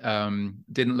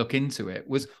didn't look into it,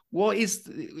 was is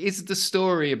the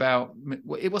story about,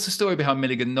 what's the story behind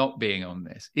Milligan not being on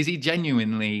this? Is he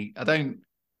genuinely,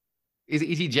 is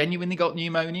he genuinely got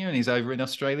pneumonia and he's over in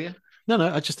Australia? No,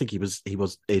 I just think he was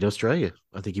in Australia.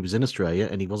 I think he was in Australia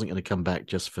and he wasn't going to come back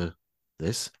just for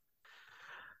this.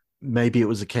 Maybe it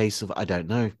was a case of, I don't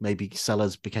know, maybe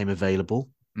Sellers became available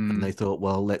and they thought,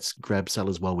 well, let's grab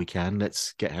Sellers while we can.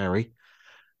 Let's get Harry.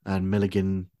 And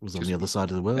Milligan was on the other side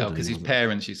of the world. Oh, because his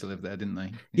parents used to live there, didn't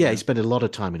they? Yeah, he spent a lot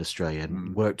of time in Australia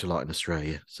and worked a lot in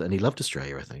Australia. And he loved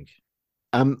Australia, I think.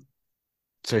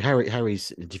 So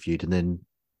Harry's interviewed and then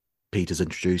Peter's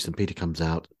introduced and Peter comes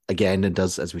out again and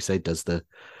does, as we say, does the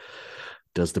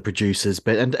producers.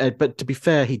 But to be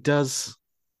fair, he does.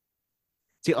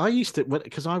 See,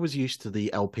 because I was used to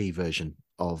the LP version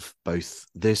of both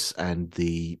this and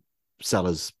the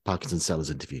Parkinson Sellers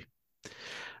interview,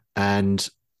 and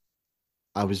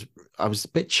I was a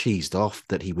bit cheesed off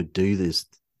that he would do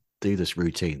this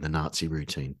routine, the Nazi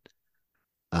routine,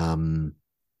 or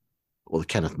the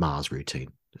Kenneth Mars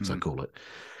routine, as I call it,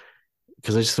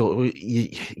 because I just thought, well,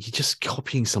 you're just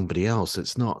copying somebody else.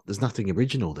 There's nothing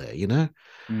original there, you know.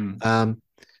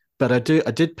 But I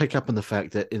did pick up on the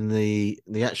fact that in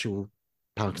the actual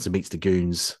Parkinson Meets the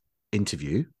Goons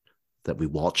interview that we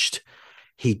watched,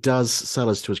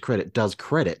 Sellers, to his credit, does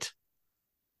credit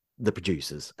the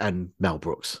producers and Mel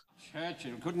Brooks.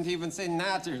 Churchill couldn't even say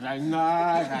Nazi. Like,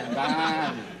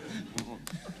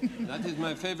 that is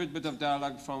my favorite bit of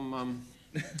dialogue from,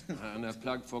 and I've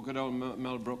plugged for good old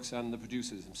Mel Brooks and the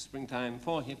producers. Springtime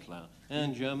for Hitler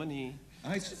and Germany.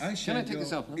 Can I take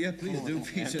this off? Yeah, please do,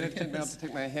 Peter. I'll have to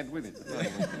take my head with it.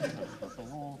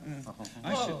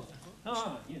 Yes.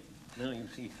 Now you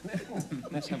see.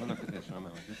 Let's have a look at this for a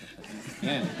moment.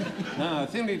 Yeah. Now,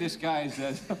 thinly disguised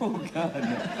as... Oh, God.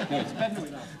 No, it's better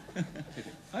without.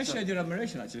 I shared your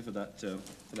admiration, actually, for that film.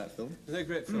 It's a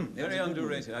great film. Very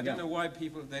underrated. I don't know why they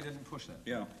didn't push that.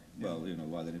 Yeah. Well, you know,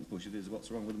 why they didn't push it is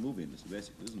what's wrong with the movie industry,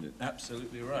 basically, isn't it?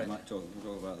 Absolutely right. We'll talk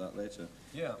about that later.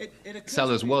 Yeah.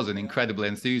 Sellers was an incredible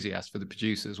enthusiast for the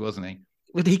producers, wasn't he?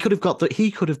 Well, he could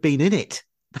have been in it.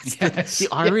 That's the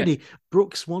irony. Yeah.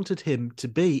 Brooks wanted him to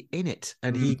be in it,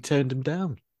 and he turned him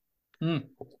down.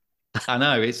 I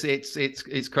know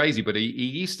it's crazy, but he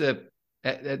used to,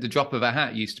 at the drop of a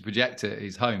hat, used to project at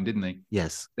his home, didn't he?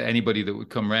 Yes. To anybody that would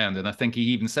come round, and I think he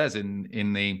even says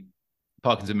in the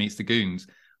Parkinson Meets the Goons,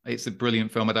 it's a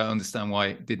brilliant film. I don't understand why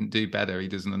it didn't do better. He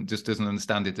doesn't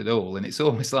understand it at all, and it's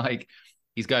almost like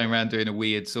he's going around doing a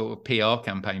weird sort of PR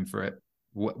campaign for it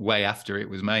way after it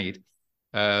was made.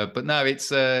 But no, it's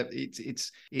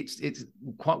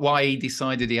quite why he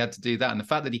decided he had to do that, and the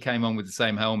fact that he came on with the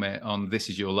same helmet on This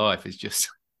Is Your Life is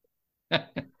just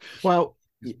well,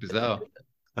 it's bizarre.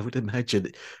 I would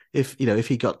imagine if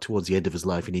he got towards the end of his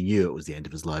life and he knew it was the end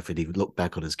of his life, and he would look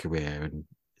back on his career and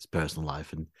his personal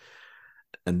life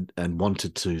and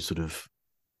wanted to sort of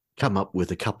come up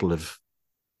with a couple of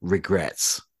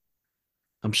regrets.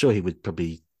 I'm sure he would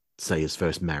probably say his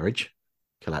first marriage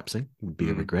collapsing would be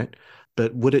a regret,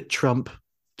 but would it trump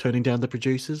turning down the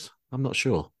producers? I'm not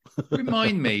sure.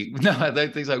 Remind me. No, I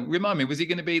don't think so. Remind me, was he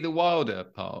going to be the Wilder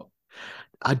part?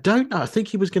 I don't know. I think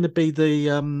he was going to be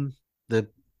the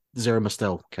Zero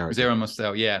Mostel character. Zero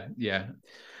Mostel, yeah.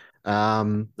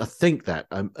 I think that.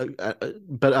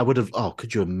 But I would have. Oh,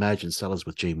 could you imagine Sellers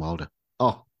with Gene Wilder?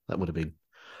 Oh, that would have been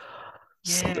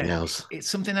something else. It's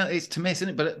something else. It's to miss,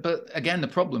 isn't it? But again, the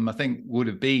problem I think would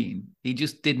have been he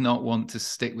just did not want to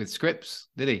stick with scripts,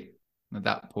 did he? At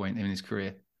that point in his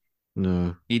career,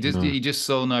 no. He just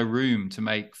saw no room to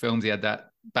make films. He had that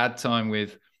bad time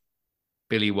with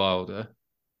Billy Wilder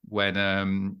when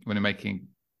they're making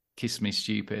Kiss Me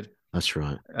Stupid. That's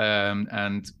right.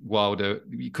 And Wilder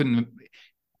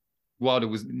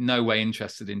was no way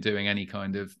interested in doing any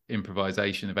kind of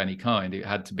improvisation of any kind. It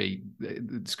had to be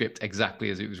the script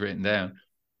exactly as it was written down.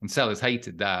 And Sellers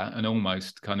hated that and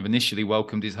almost kind of initially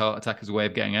welcomed his heart attack as a way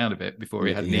of getting out of it before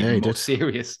he had an even more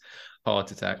serious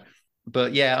heart attack.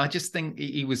 But yeah, I just think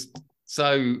he was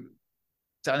so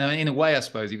in a way, I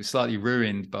suppose he was slightly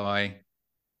ruined by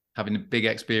having a big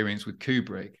experience with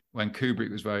Kubrick, when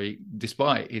Kubrick was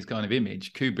despite his kind of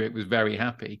image, Kubrick was very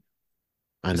happy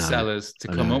for Sellers to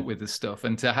come up with the stuff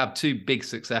and to have two big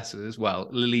successes. Well,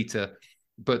 Lolita,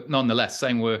 but nonetheless,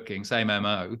 same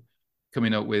MO,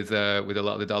 coming up with a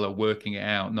lot of the dollar, working it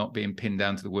out, not being pinned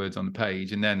down to the words on the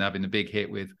page, and then having a big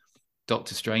hit with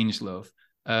Dr. Strangelove.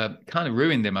 Kind of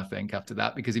ruined him, I think, after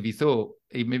that, because if you thought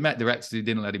he met directors who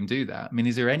didn't let him do that. I mean,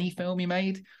 is there any film he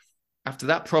made after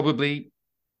that? Probably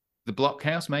The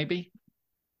Blockhouse, maybe.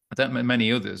 I don't know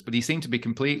many others, but he seemed to be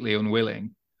completely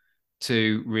unwilling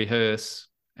to rehearse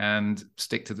and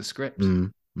stick to the script.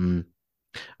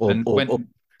 Or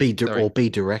be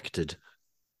directed.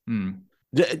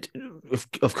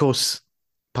 Of course,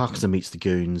 Parkinson Meets the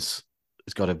Goons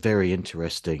has got a very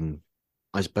interesting,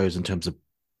 I suppose, in terms of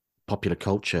popular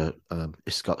culture,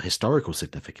 it's got historical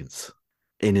significance.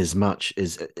 In as much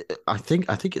as I think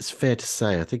it's fair to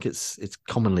say, I think it's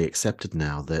commonly accepted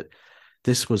now that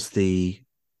this was the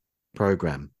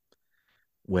program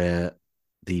where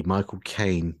the Michael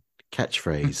Caine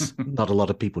catchphrase, not a lot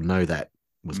of people know that,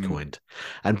 was coined.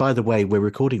 And by the way, we're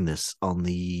recording this on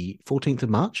the 14th of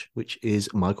March, which is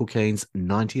Michael Caine's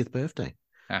 90th birthday.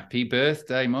 Happy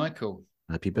birthday, Michael.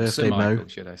 Happy birthday, Mo. Michael,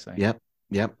 should I say?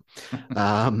 Yep.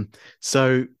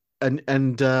 So,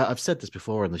 and I've said this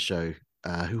before on the show.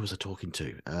 Who was I talking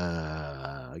to?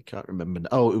 I can't remember.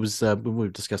 Oh, it was when we were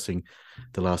discussing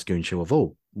the last Goon Show of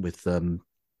all with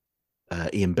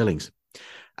Ian Billings.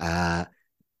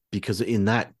 Because in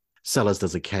that, Sellers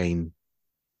does a Caine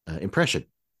impression.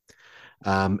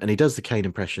 And he does the Caine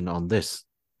impression on this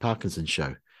Parkinson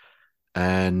show.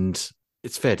 And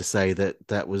it's fair to say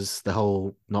that was the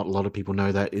whole, not a lot of people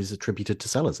know that is attributed to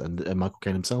Sellers. And Michael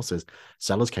Caine himself says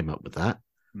Sellers came up with that.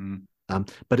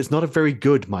 But it's not a very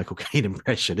good Michael Caine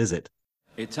impression, is it?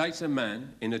 It takes a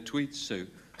man in a tweed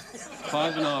suit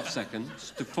 5.5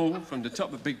 seconds to fall from the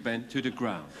top of Big Ben to the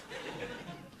ground.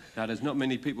 Now, there's not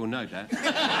many people know that.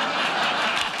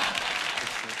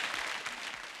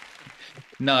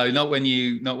 No, not when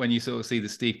you sort of see the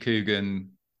Steve Coogan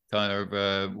kind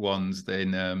of ones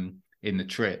in the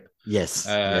Trip. Yes,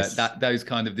 those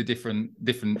kind of the different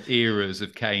eras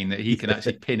of Caine that he can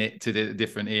actually pin it to the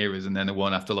different eras, and then the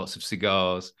one after lots of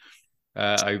cigars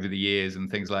over the years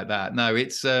and things like that. No,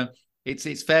 it's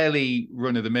fairly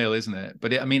run of the mill, isn't it?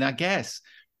 But I mean, I guess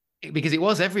because it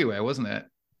was everywhere, wasn't it?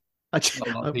 I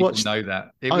rewatched. I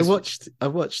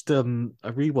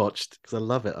rewatched because I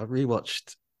love it. I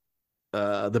rewatched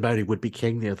The Man Who Would Be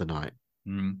King the other night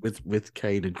with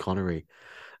Caine and Connery,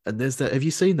 and there's that. Have you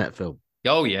seen that film?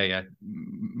 Oh yeah,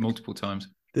 multiple times.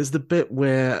 There's the bit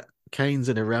where Caine's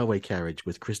in a railway carriage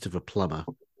with Christopher Plummer,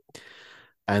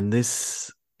 and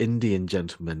this Indian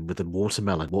gentleman with a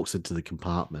watermelon walks into the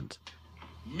compartment.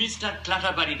 Mr.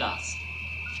 Clatterbari Das,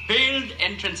 failed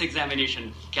entrance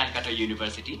examination, Calcutta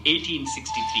University,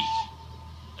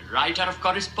 1863. Writer of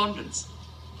correspondence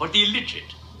for the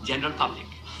illiterate general public.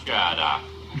 Shut up.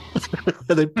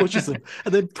 and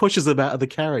then pushes him out of the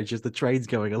carriage as the train's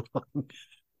going along.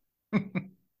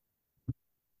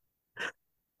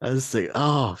 I was thinking,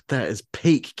 that is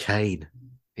peak Caine.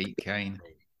 Peak Caine.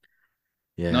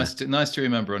 Yeah. Nice to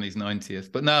remember on his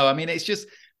 90th. But no, I mean, it's just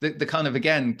the kind of,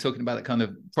 again, talking about it kind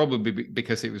of probably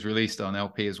because it was released on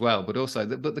LP as well, but also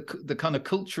the kind of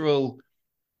cultural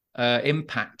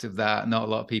impact of that, not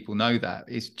a lot of people know that,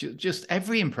 is just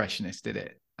every impressionist did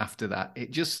it after that.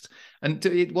 It just, and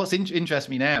what's interests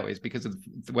me now is because of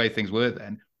the way things were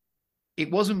then, it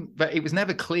was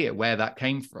never clear where that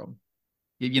came from.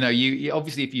 You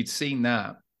obviously, if you'd seen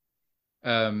that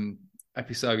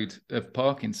episode of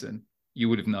Parkinson, you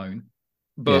would have known.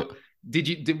 But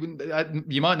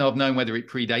you might not have known whether it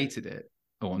predated it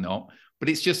or not. But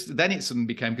it's just, then it suddenly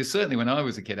became, because certainly when I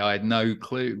was a kid, I had no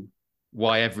clue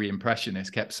why every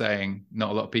impressionist kept saying not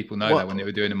a lot of people know that when they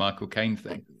were doing a Michael Caine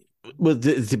thing. Well,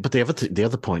 but the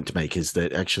other point to make is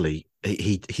that actually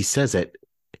he says it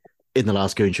in the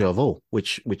last Goon Show of all,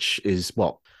 which is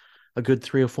what, a good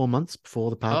 3 or 4 months before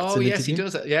the Parkinson Oh yes, interview? he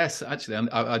does. Yes, actually,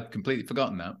 I'd completely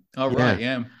forgotten that. Oh right,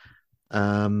 yeah.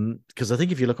 Because I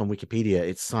think if you look on Wikipedia,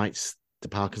 it cites the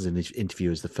Parkinson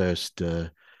interview as the first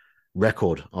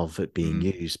record of it being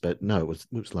used, but no, it was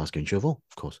the last Goon Show of all,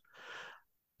 of course.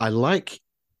 I like,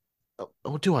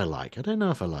 or do I like? I don't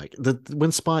know if I like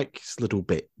when Spike's little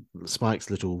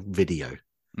video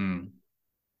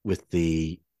with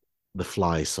the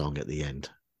Fly song at the end,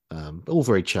 all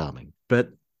very charming.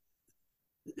 But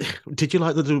did you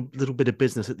like the little bit of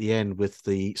business at the end with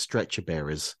the stretcher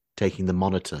bearers taking the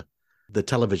monitor, the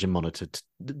television monitor,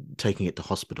 taking it to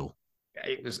hospital?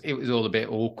 It was all a bit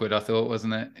awkward, I thought,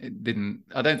 wasn't it? It didn't.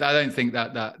 I don't think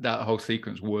that whole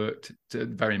sequence worked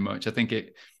very much. I think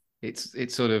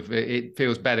it's sort of, it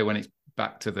feels better when it's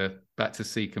back to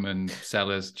Secombe and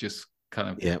Sellers just kind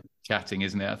of chatting,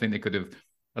 isn't it? I think they could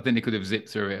have zipped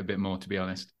through it a bit more, to be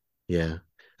honest. Yeah,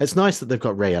 it's nice that they've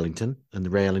got Ray Ellington and the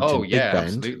Ray Ellington big band.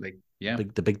 Absolutely. Yeah,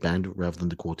 the big band rather than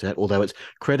the quartet, although it's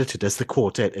credited as the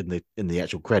quartet in the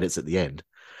actual credits at the end.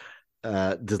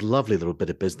 There's a lovely little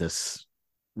bit of business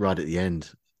right at the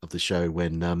end of the show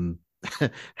when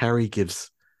Harry gives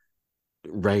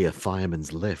Ray a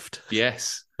fireman's lift.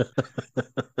 Yes.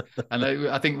 And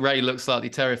I think Ray looked slightly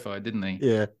terrified, didn't he?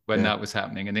 Yeah. When that was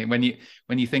happening. And when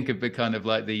you think of the kind of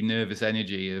like the nervous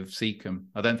energy of Secombe,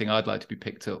 I don't think I'd like to be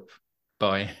picked up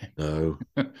by. No.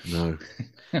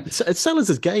 It's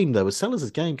Sellers' game though. It's Sellers'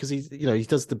 game because he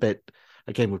does the bit.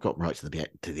 Again, we've got right to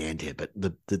the end here, but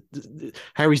the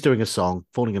Harry's doing a song,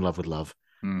 falling in love with love,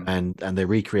 and they're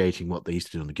recreating what they used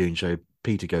to do on the Goon Show.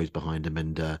 Peter goes behind him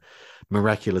and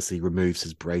miraculously removes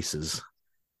his braces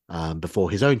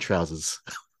before his own trousers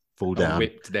fall down.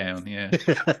 Whipped down, yeah.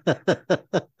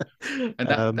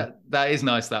 And that is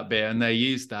nice, that bit, and they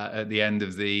used that at the end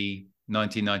of the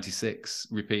 1996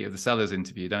 repeat of the Sellers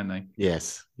interview, don't they?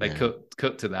 Yes, they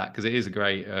cut to that because it is a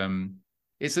great.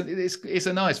 It's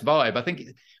a nice vibe. I think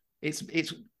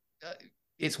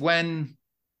it's when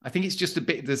I think it's just a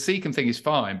bit. The Secombe thing is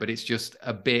fine, but it's just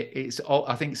a bit.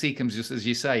 I think Secombe's just, as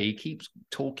you say, he keeps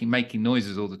talking, making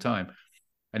noises all the time,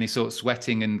 and he's sort of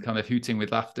sweating and kind of hooting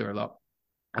with laughter a lot.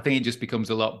 I think it just becomes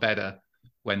a lot better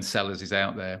when Sellers is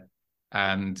out there,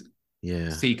 and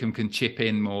Secombe can chip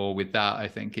in more with that. I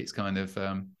think it's kind of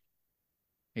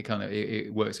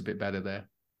it works a bit better there.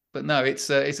 But no, it's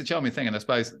a charming thing, and I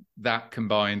suppose that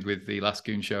combined with the last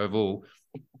Goon Show of all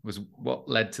was what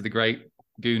led to the great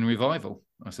Goon revival,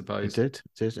 I suppose. It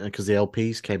did, because the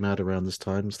LPs came out around this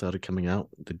time, started coming out,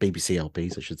 the BBC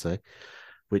LPs, I should say,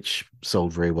 which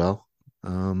sold very well.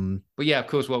 But yeah, of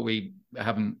course, what we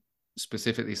haven't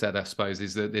specifically said, I suppose,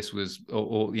 is that this was,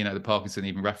 or the Parkinson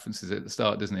even references it at the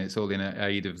start, doesn't it? It's all in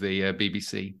aid of the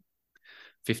BBC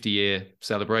 50-year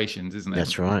celebrations, isn't it?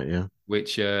 That's right, yeah.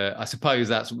 Which I suppose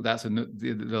that's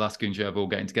the last Goon Show of all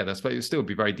getting together. I suppose it would still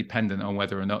be very dependent on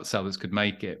whether or not Sellers could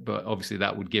make it, but obviously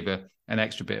that would give an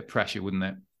extra bit of pressure, wouldn't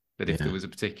it? That if there was a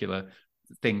particular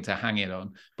thing to hang it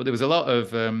on. But there was a lot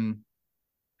of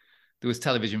there was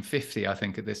Television 50, I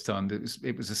think, at this time.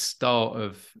 It was a start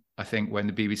of, I think, when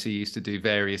the BBC used to do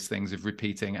various things of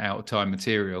repeating out-of-time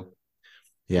material.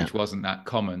 Yeah. Which wasn't that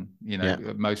common.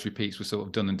 Most repeats were sort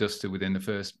of done and dusted within the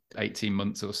first 18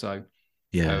 months or so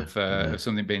of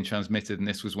something being transmitted. And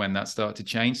this was when that started to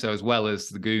change. So as well as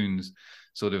the Goons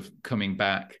sort of coming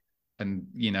back and,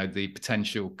 the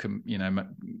potential,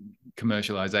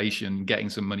 commercialization, getting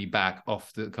some money back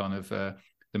off the kind of the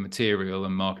material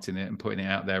and marketing it and putting it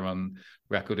out there on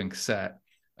record and cassette,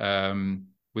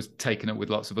 was taken up with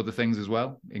lots of other things as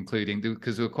well, including,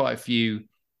 because there were quite a few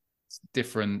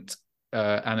different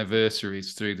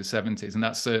anniversaries through the 70s, and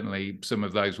that's certainly some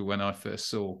of those were when I first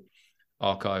saw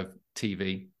archive TV.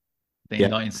 I think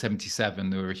in 1977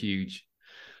 there were a huge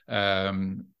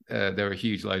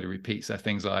load of repeats. So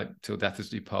things like Till Death Us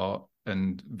Do Part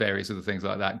and various other things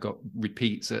like that got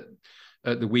repeats at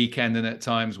the weekend, and at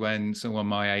times when someone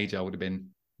my age, I would have been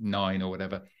 9 or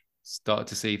whatever, started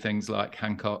to see things like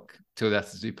Hancock, Till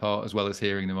Death Us Do Part, as well as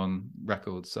hearing them on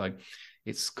records. So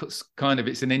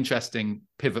it's an interesting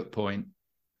pivot point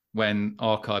when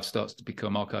archive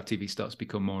TV starts to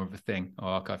become more of a thing, or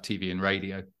archive TV and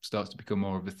radio starts to become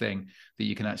more of a thing that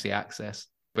you can actually access.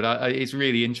 But it's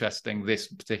really interesting, this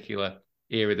particular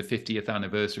era, the 50th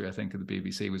anniversary, I think, of the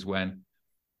BBC was when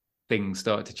things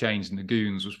started to change, and the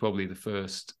Goons was probably the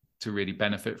first to really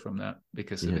benefit from that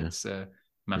because of its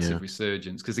massive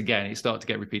resurgence. Because again, it started to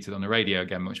get repeated on the radio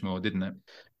again much more, didn't it?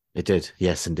 It did,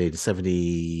 yes, indeed. In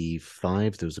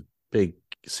 75, there was a big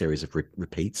series of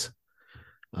repeats.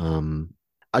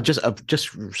 I've just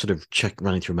sort of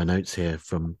running through my notes here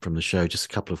from the show, just a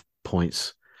couple of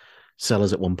points.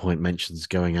 Sellers at one point mentions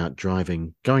going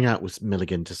out with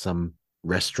Milligan to some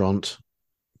restaurant,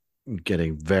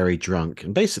 getting very drunk,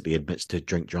 and basically admits to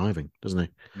drink driving, doesn't he?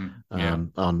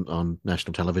 On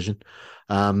national television.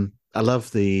 I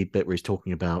love the bit where he's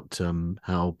talking about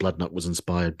how Bloodnut was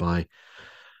inspired by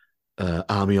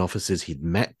army officers he'd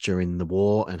met during the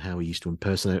war and how he used to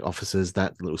impersonate officers.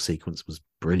 That little sequence was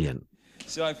brilliant.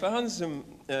 So I found some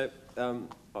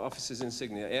officers'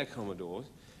 insignia, air commodores,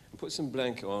 and put some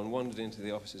blanket on, wandered into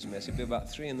the officers' mess. It'd be about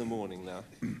 3 in the morning now.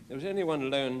 There was only one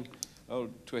lone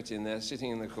old twit in there,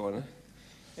 sitting in the corner,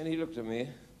 and he looked at me,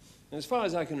 and as far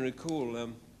as I can recall,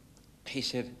 he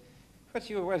said, what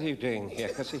are you doing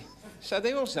here? So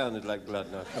they all sounded like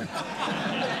Bloodnut.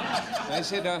 I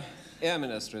said, Air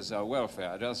Ministers are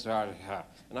welfare, just and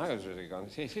I was really gone.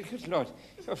 He said, good Lord,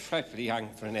 you're frightfully young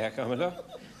for an air commodore.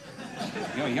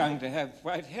 You're young to have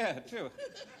white hair, too.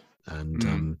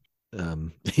 And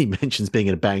he mentions being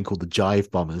in a band called the Jive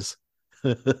Bombers.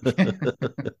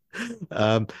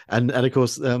 And of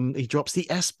course, he drops the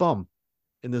S-bomb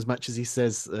in as much as he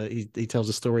says, he tells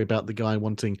a story about the guy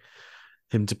wanting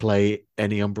him to play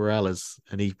Any Umbrellas,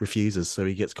 and he refuses, so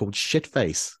he gets called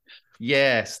Shitface.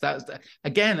 Yes, that's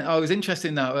again. I was interested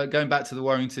in that. Going back to the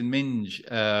Warrington Minge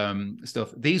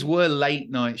stuff, these were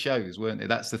late night shows, weren't they?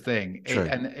 That's the thing.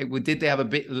 Did they have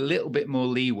a little bit more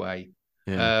leeway?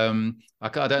 Yeah. I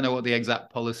don't know what the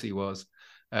exact policy was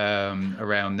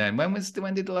around then. When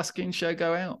did the last Goon show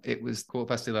go out? It was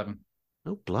 11:15.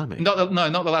 Oh, blimey! Not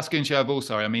the last Goon show of all.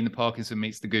 Sorry, I mean the Parkinson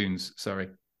meets the Goons. Sorry.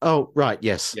 Oh, right.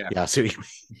 Yes. Yeah. I see what you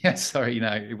mean. Yeah. Sorry.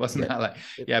 No, it wasn't that late.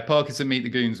 Yeah. Parkinson meet the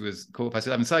Goons was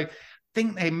 11:15. So I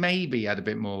think they maybe had a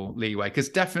bit more leeway, because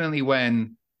definitely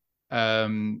when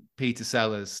Peter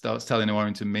Sellers starts telling the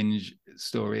Warrington Minge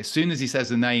story, as soon as he says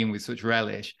the name with such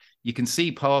relish, you can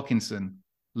see Parkinson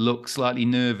look slightly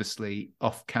nervously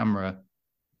off camera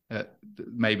at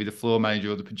maybe the floor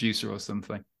manager or the producer or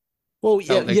something. Well,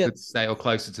 they could sail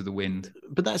closer to the wind.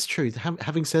 But that's true.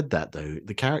 Having said that, though,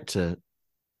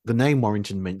 the name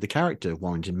Warrington Minge, the character of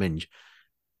Warrington Minge,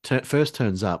 first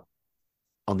turns up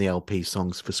on the LP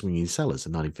Songs for Swinging Sellers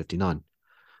in 1959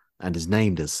 and is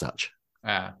named as such.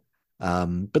 But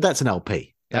that's an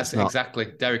LP. That's not...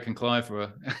 exactly. Derek and Clive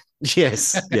were.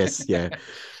 Yes, yeah.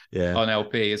 On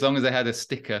LP, as long as they had a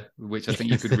sticker, which I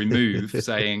think you could remove,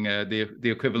 saying the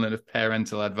equivalent of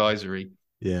parental advisory.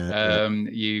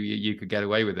 You could get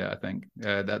away with it. I think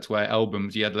that's why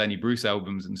albums. You had Lenny Bruce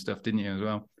albums and stuff, didn't you, as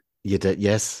well? You did,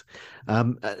 yes.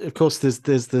 Of course, there's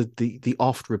the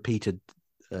oft repeated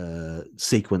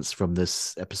sequence from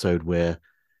this episode where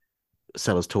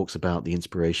Sellers talks about the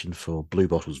inspiration for Blue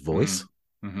Bottle's voice.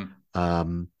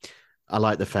 Mm-hmm. I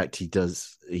like the fact he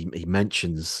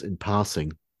mentions in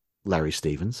passing Larry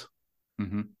Stevens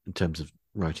in terms of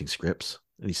writing scripts,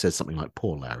 and he says something like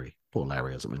poor Larry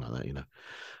or something like that, you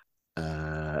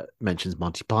know. Mentions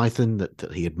Monty Python,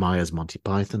 that he admires Monty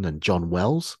Python and John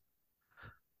Wells.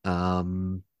 So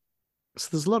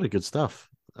there's a lot of good stuff,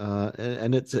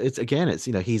 and it's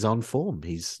you know, he's on form.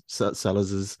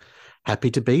 Sellers is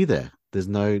happy to be there. There's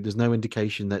no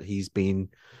indication that he's been,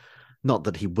 not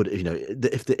that he would, you know,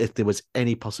 if there was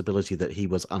any possibility that he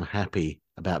was unhappy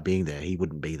about being there, he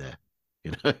wouldn't be there,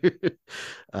 you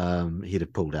know. He'd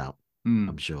have pulled out,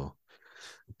 I'm sure.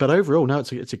 But overall, no,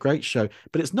 it's a great show,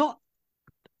 but it's not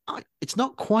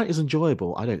quite as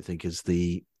enjoyable, I don't think, as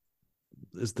the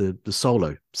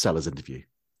solo Sellers interview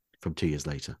from 2 years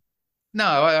later. No,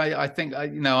 I think I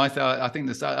don't think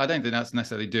that's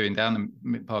necessarily doing down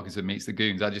the Parkinson meets the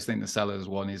Goons. I just think the Sellers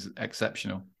one is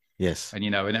exceptional. Yes, and you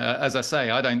know, and as I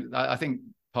say, I think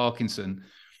Parkinson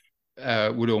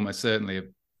would almost certainly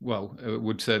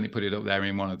would certainly put it up there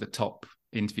in one of the top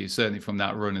interviews, certainly from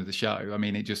that run of the show. I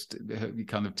mean, it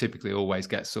kind of typically always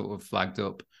gets sort of flagged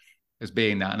up as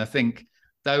being that. And I think,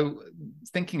 though,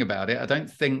 thinking about it, I don't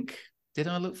think, did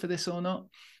I look for this or not?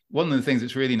 One of the things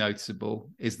that's really noticeable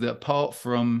is that apart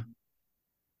from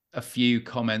a few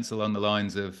comments along the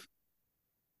lines of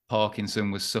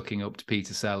Parkinson was sucking up to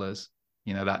Peter Sellers,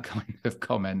 you know, that kind of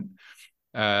comment,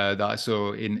 that I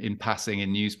saw in passing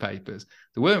in newspapers.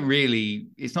 There weren't really.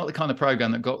 It's not the kind of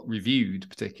program that got reviewed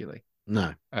particularly.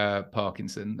 No,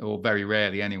 Parkinson, or very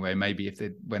rarely anyway. Maybe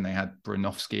when they had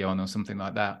Bronowski on or something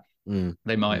like that,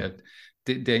 they might have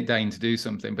deigned to do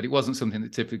something, but it wasn't something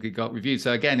that typically got reviewed.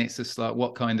 So again, it's just like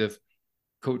what kind of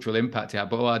cultural impact it had.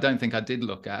 But what I don't think I did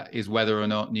look at is whether or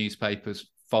not newspapers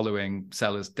following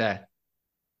Sellers' death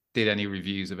did any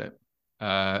reviews of it.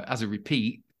 As a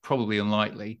repeat, probably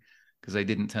unlikely, because they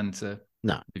didn't tend to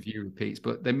review repeats.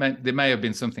 But there may have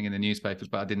been something in the newspapers,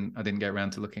 but I didn't get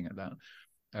around to looking at that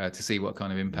to see what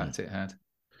kind of impact it had.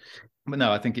 But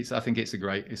no, I think it's a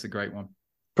great one.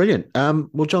 Brilliant.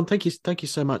 Well, John, thank you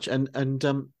so much. And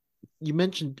you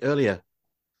mentioned earlier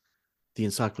the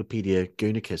Encyclopedia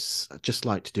Goonicus. I'd just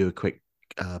like to do a quick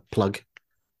plug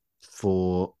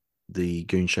for the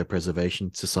Goon Show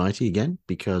Preservation Society again,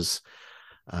 because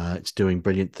it's doing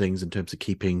brilliant things in terms of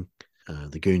keeping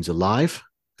the goons alive.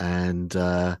 And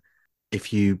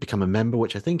if you become a member,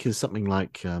 which I think is something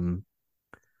like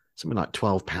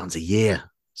 £12 a year,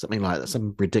 something like that,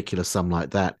 some ridiculous sum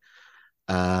like that,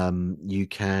 you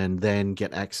can then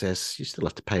get access. You still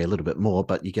have to pay a little bit more,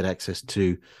 but you get access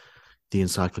to the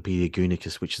Encyclopedia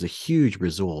Goonicus, which is a huge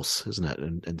resource, isn't it?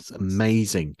 And it's an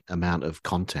amazing amount of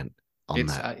content on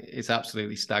that. It's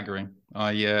absolutely staggering.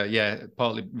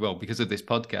 Partly, well, because of this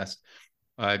podcast,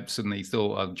 I suddenly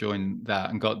thought I'd join that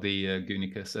and got the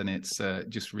Goonicus, and it's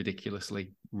just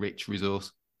ridiculously rich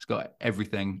resource. It's got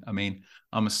everything. I mean,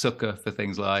 I'm a sucker for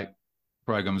things like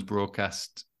programs,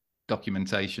 broadcast,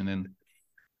 documentation,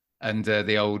 and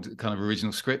the old kind of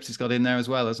original scripts it's got in there as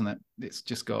well, hasn't it? It's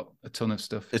just got a ton of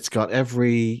stuff. It's got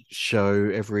every show,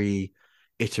 every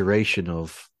iteration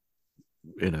of,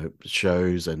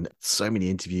 shows, and so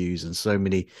many interviews and so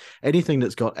many, anything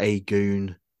that's got a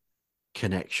goon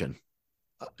connection,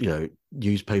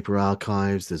 newspaper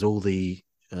archives. There's all the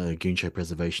Goon Show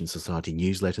Preservation Society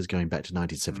newsletters going back to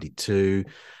 1972.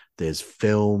 There's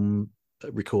film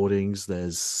recordings.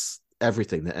 There's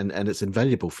everything. And it's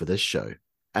invaluable for this show.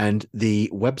 And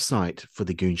the website for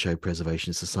the Goon Show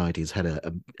Preservation Society has had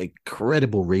an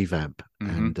incredible revamp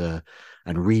and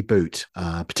reboot,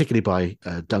 particularly by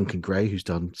Duncan Gray, who's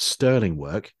done sterling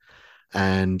work.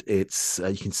 And it's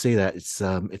you can see that it's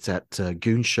at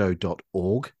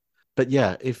goonshow.org. But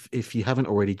yeah, if you haven't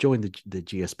already joined the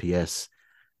GSPS,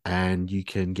 and you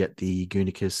can get the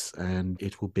Goonicus, and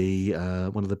it will be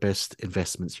one of the best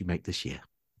investments you make this year.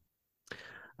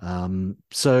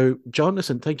 So John,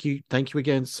 listen, thank you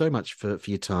again so much for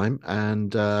your time,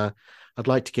 and I'd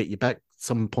like to get you back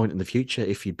some point in the future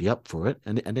if you'd be up for it,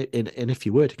 and if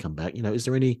you were to come back, is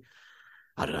there any,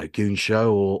 I don't know, Goon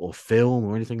show or film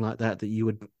or anything like that you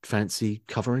would fancy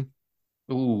covering?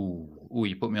 Ooh,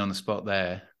 you put me on the spot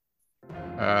there.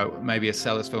 Maybe a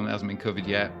Sellers film that hasn't been covered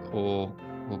yet, or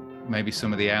maybe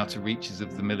some of the outer reaches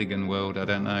of the Milligan world. I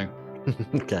don't know.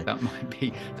 Okay, that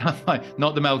might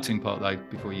not the Melting Pot though.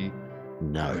 Before you,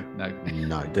 no.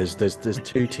 There's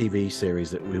two TV series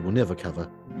that we will never cover: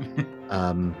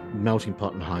 Melting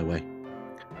Pot and Highway.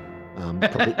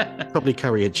 Probably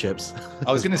curry and chips.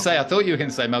 I was going to say, I thought you were going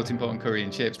to say Melting Pot and curry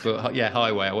and chips, but yeah,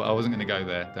 Highway. I wasn't going to go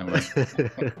there. Don't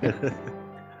worry.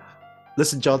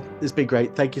 Listen, John, it's been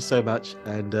great. Thank you so much,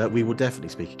 and we will definitely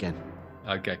speak again.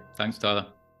 Okay, thanks, Tyler.